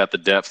think he's got the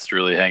depth to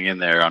really hang in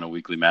there on a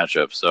weekly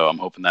matchup. So I'm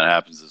hoping that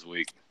happens this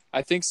week.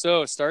 I think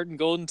so. Starting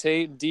Golden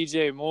Tate and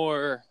DJ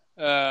Moore,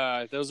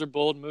 those are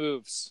bold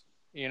moves,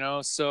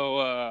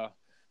 So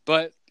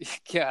But,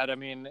 God, I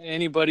mean,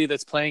 anybody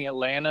that's playing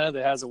Atlanta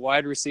that has a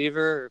wide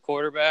receiver or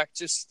quarterback,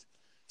 just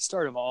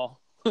start them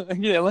all.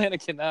 Atlanta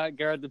cannot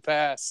guard the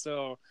pass.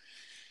 So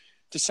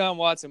Deshaun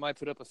Watson might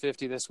put up a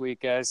 50 this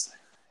week, guys.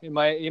 It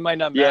might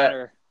not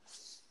matter.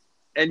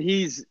 And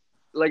he's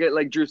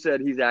like Drew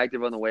said, he's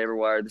active on the waiver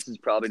wire. This is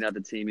probably not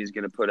the team he's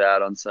going to put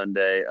out on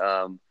Sunday.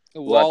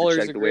 We'll have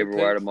to check the waiver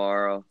wire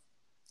tomorrow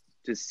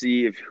to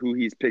see who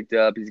he's picked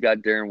up. He's got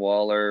Darren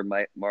Waller,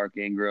 Mark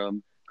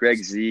Ingram, Greg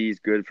Z is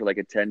good for like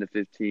a 10 to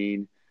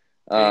 15.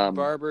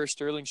 Barber,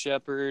 Sterling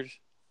Shepard,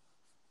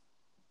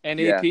 and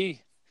AP.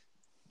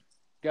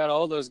 Got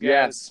all those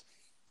guys.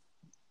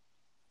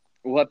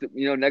 We'll have to,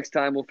 next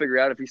time we'll figure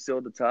out if he's still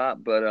at the top.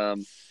 But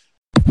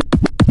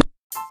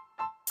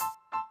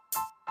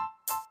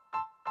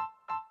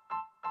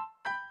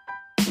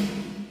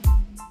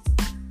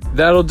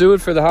that'll do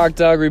it for the Hawk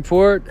Dog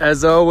Report.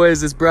 As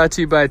always, it's brought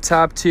to you by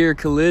Top Tier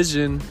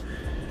Collision.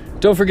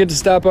 Don't forget to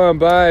stop on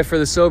by for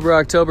the Sober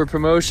October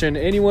promotion.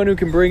 Anyone who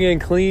can bring in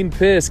clean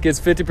piss gets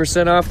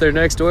 50% off their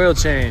next oil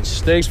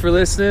change. Thanks for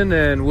listening,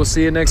 and we'll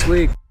see you next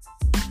week.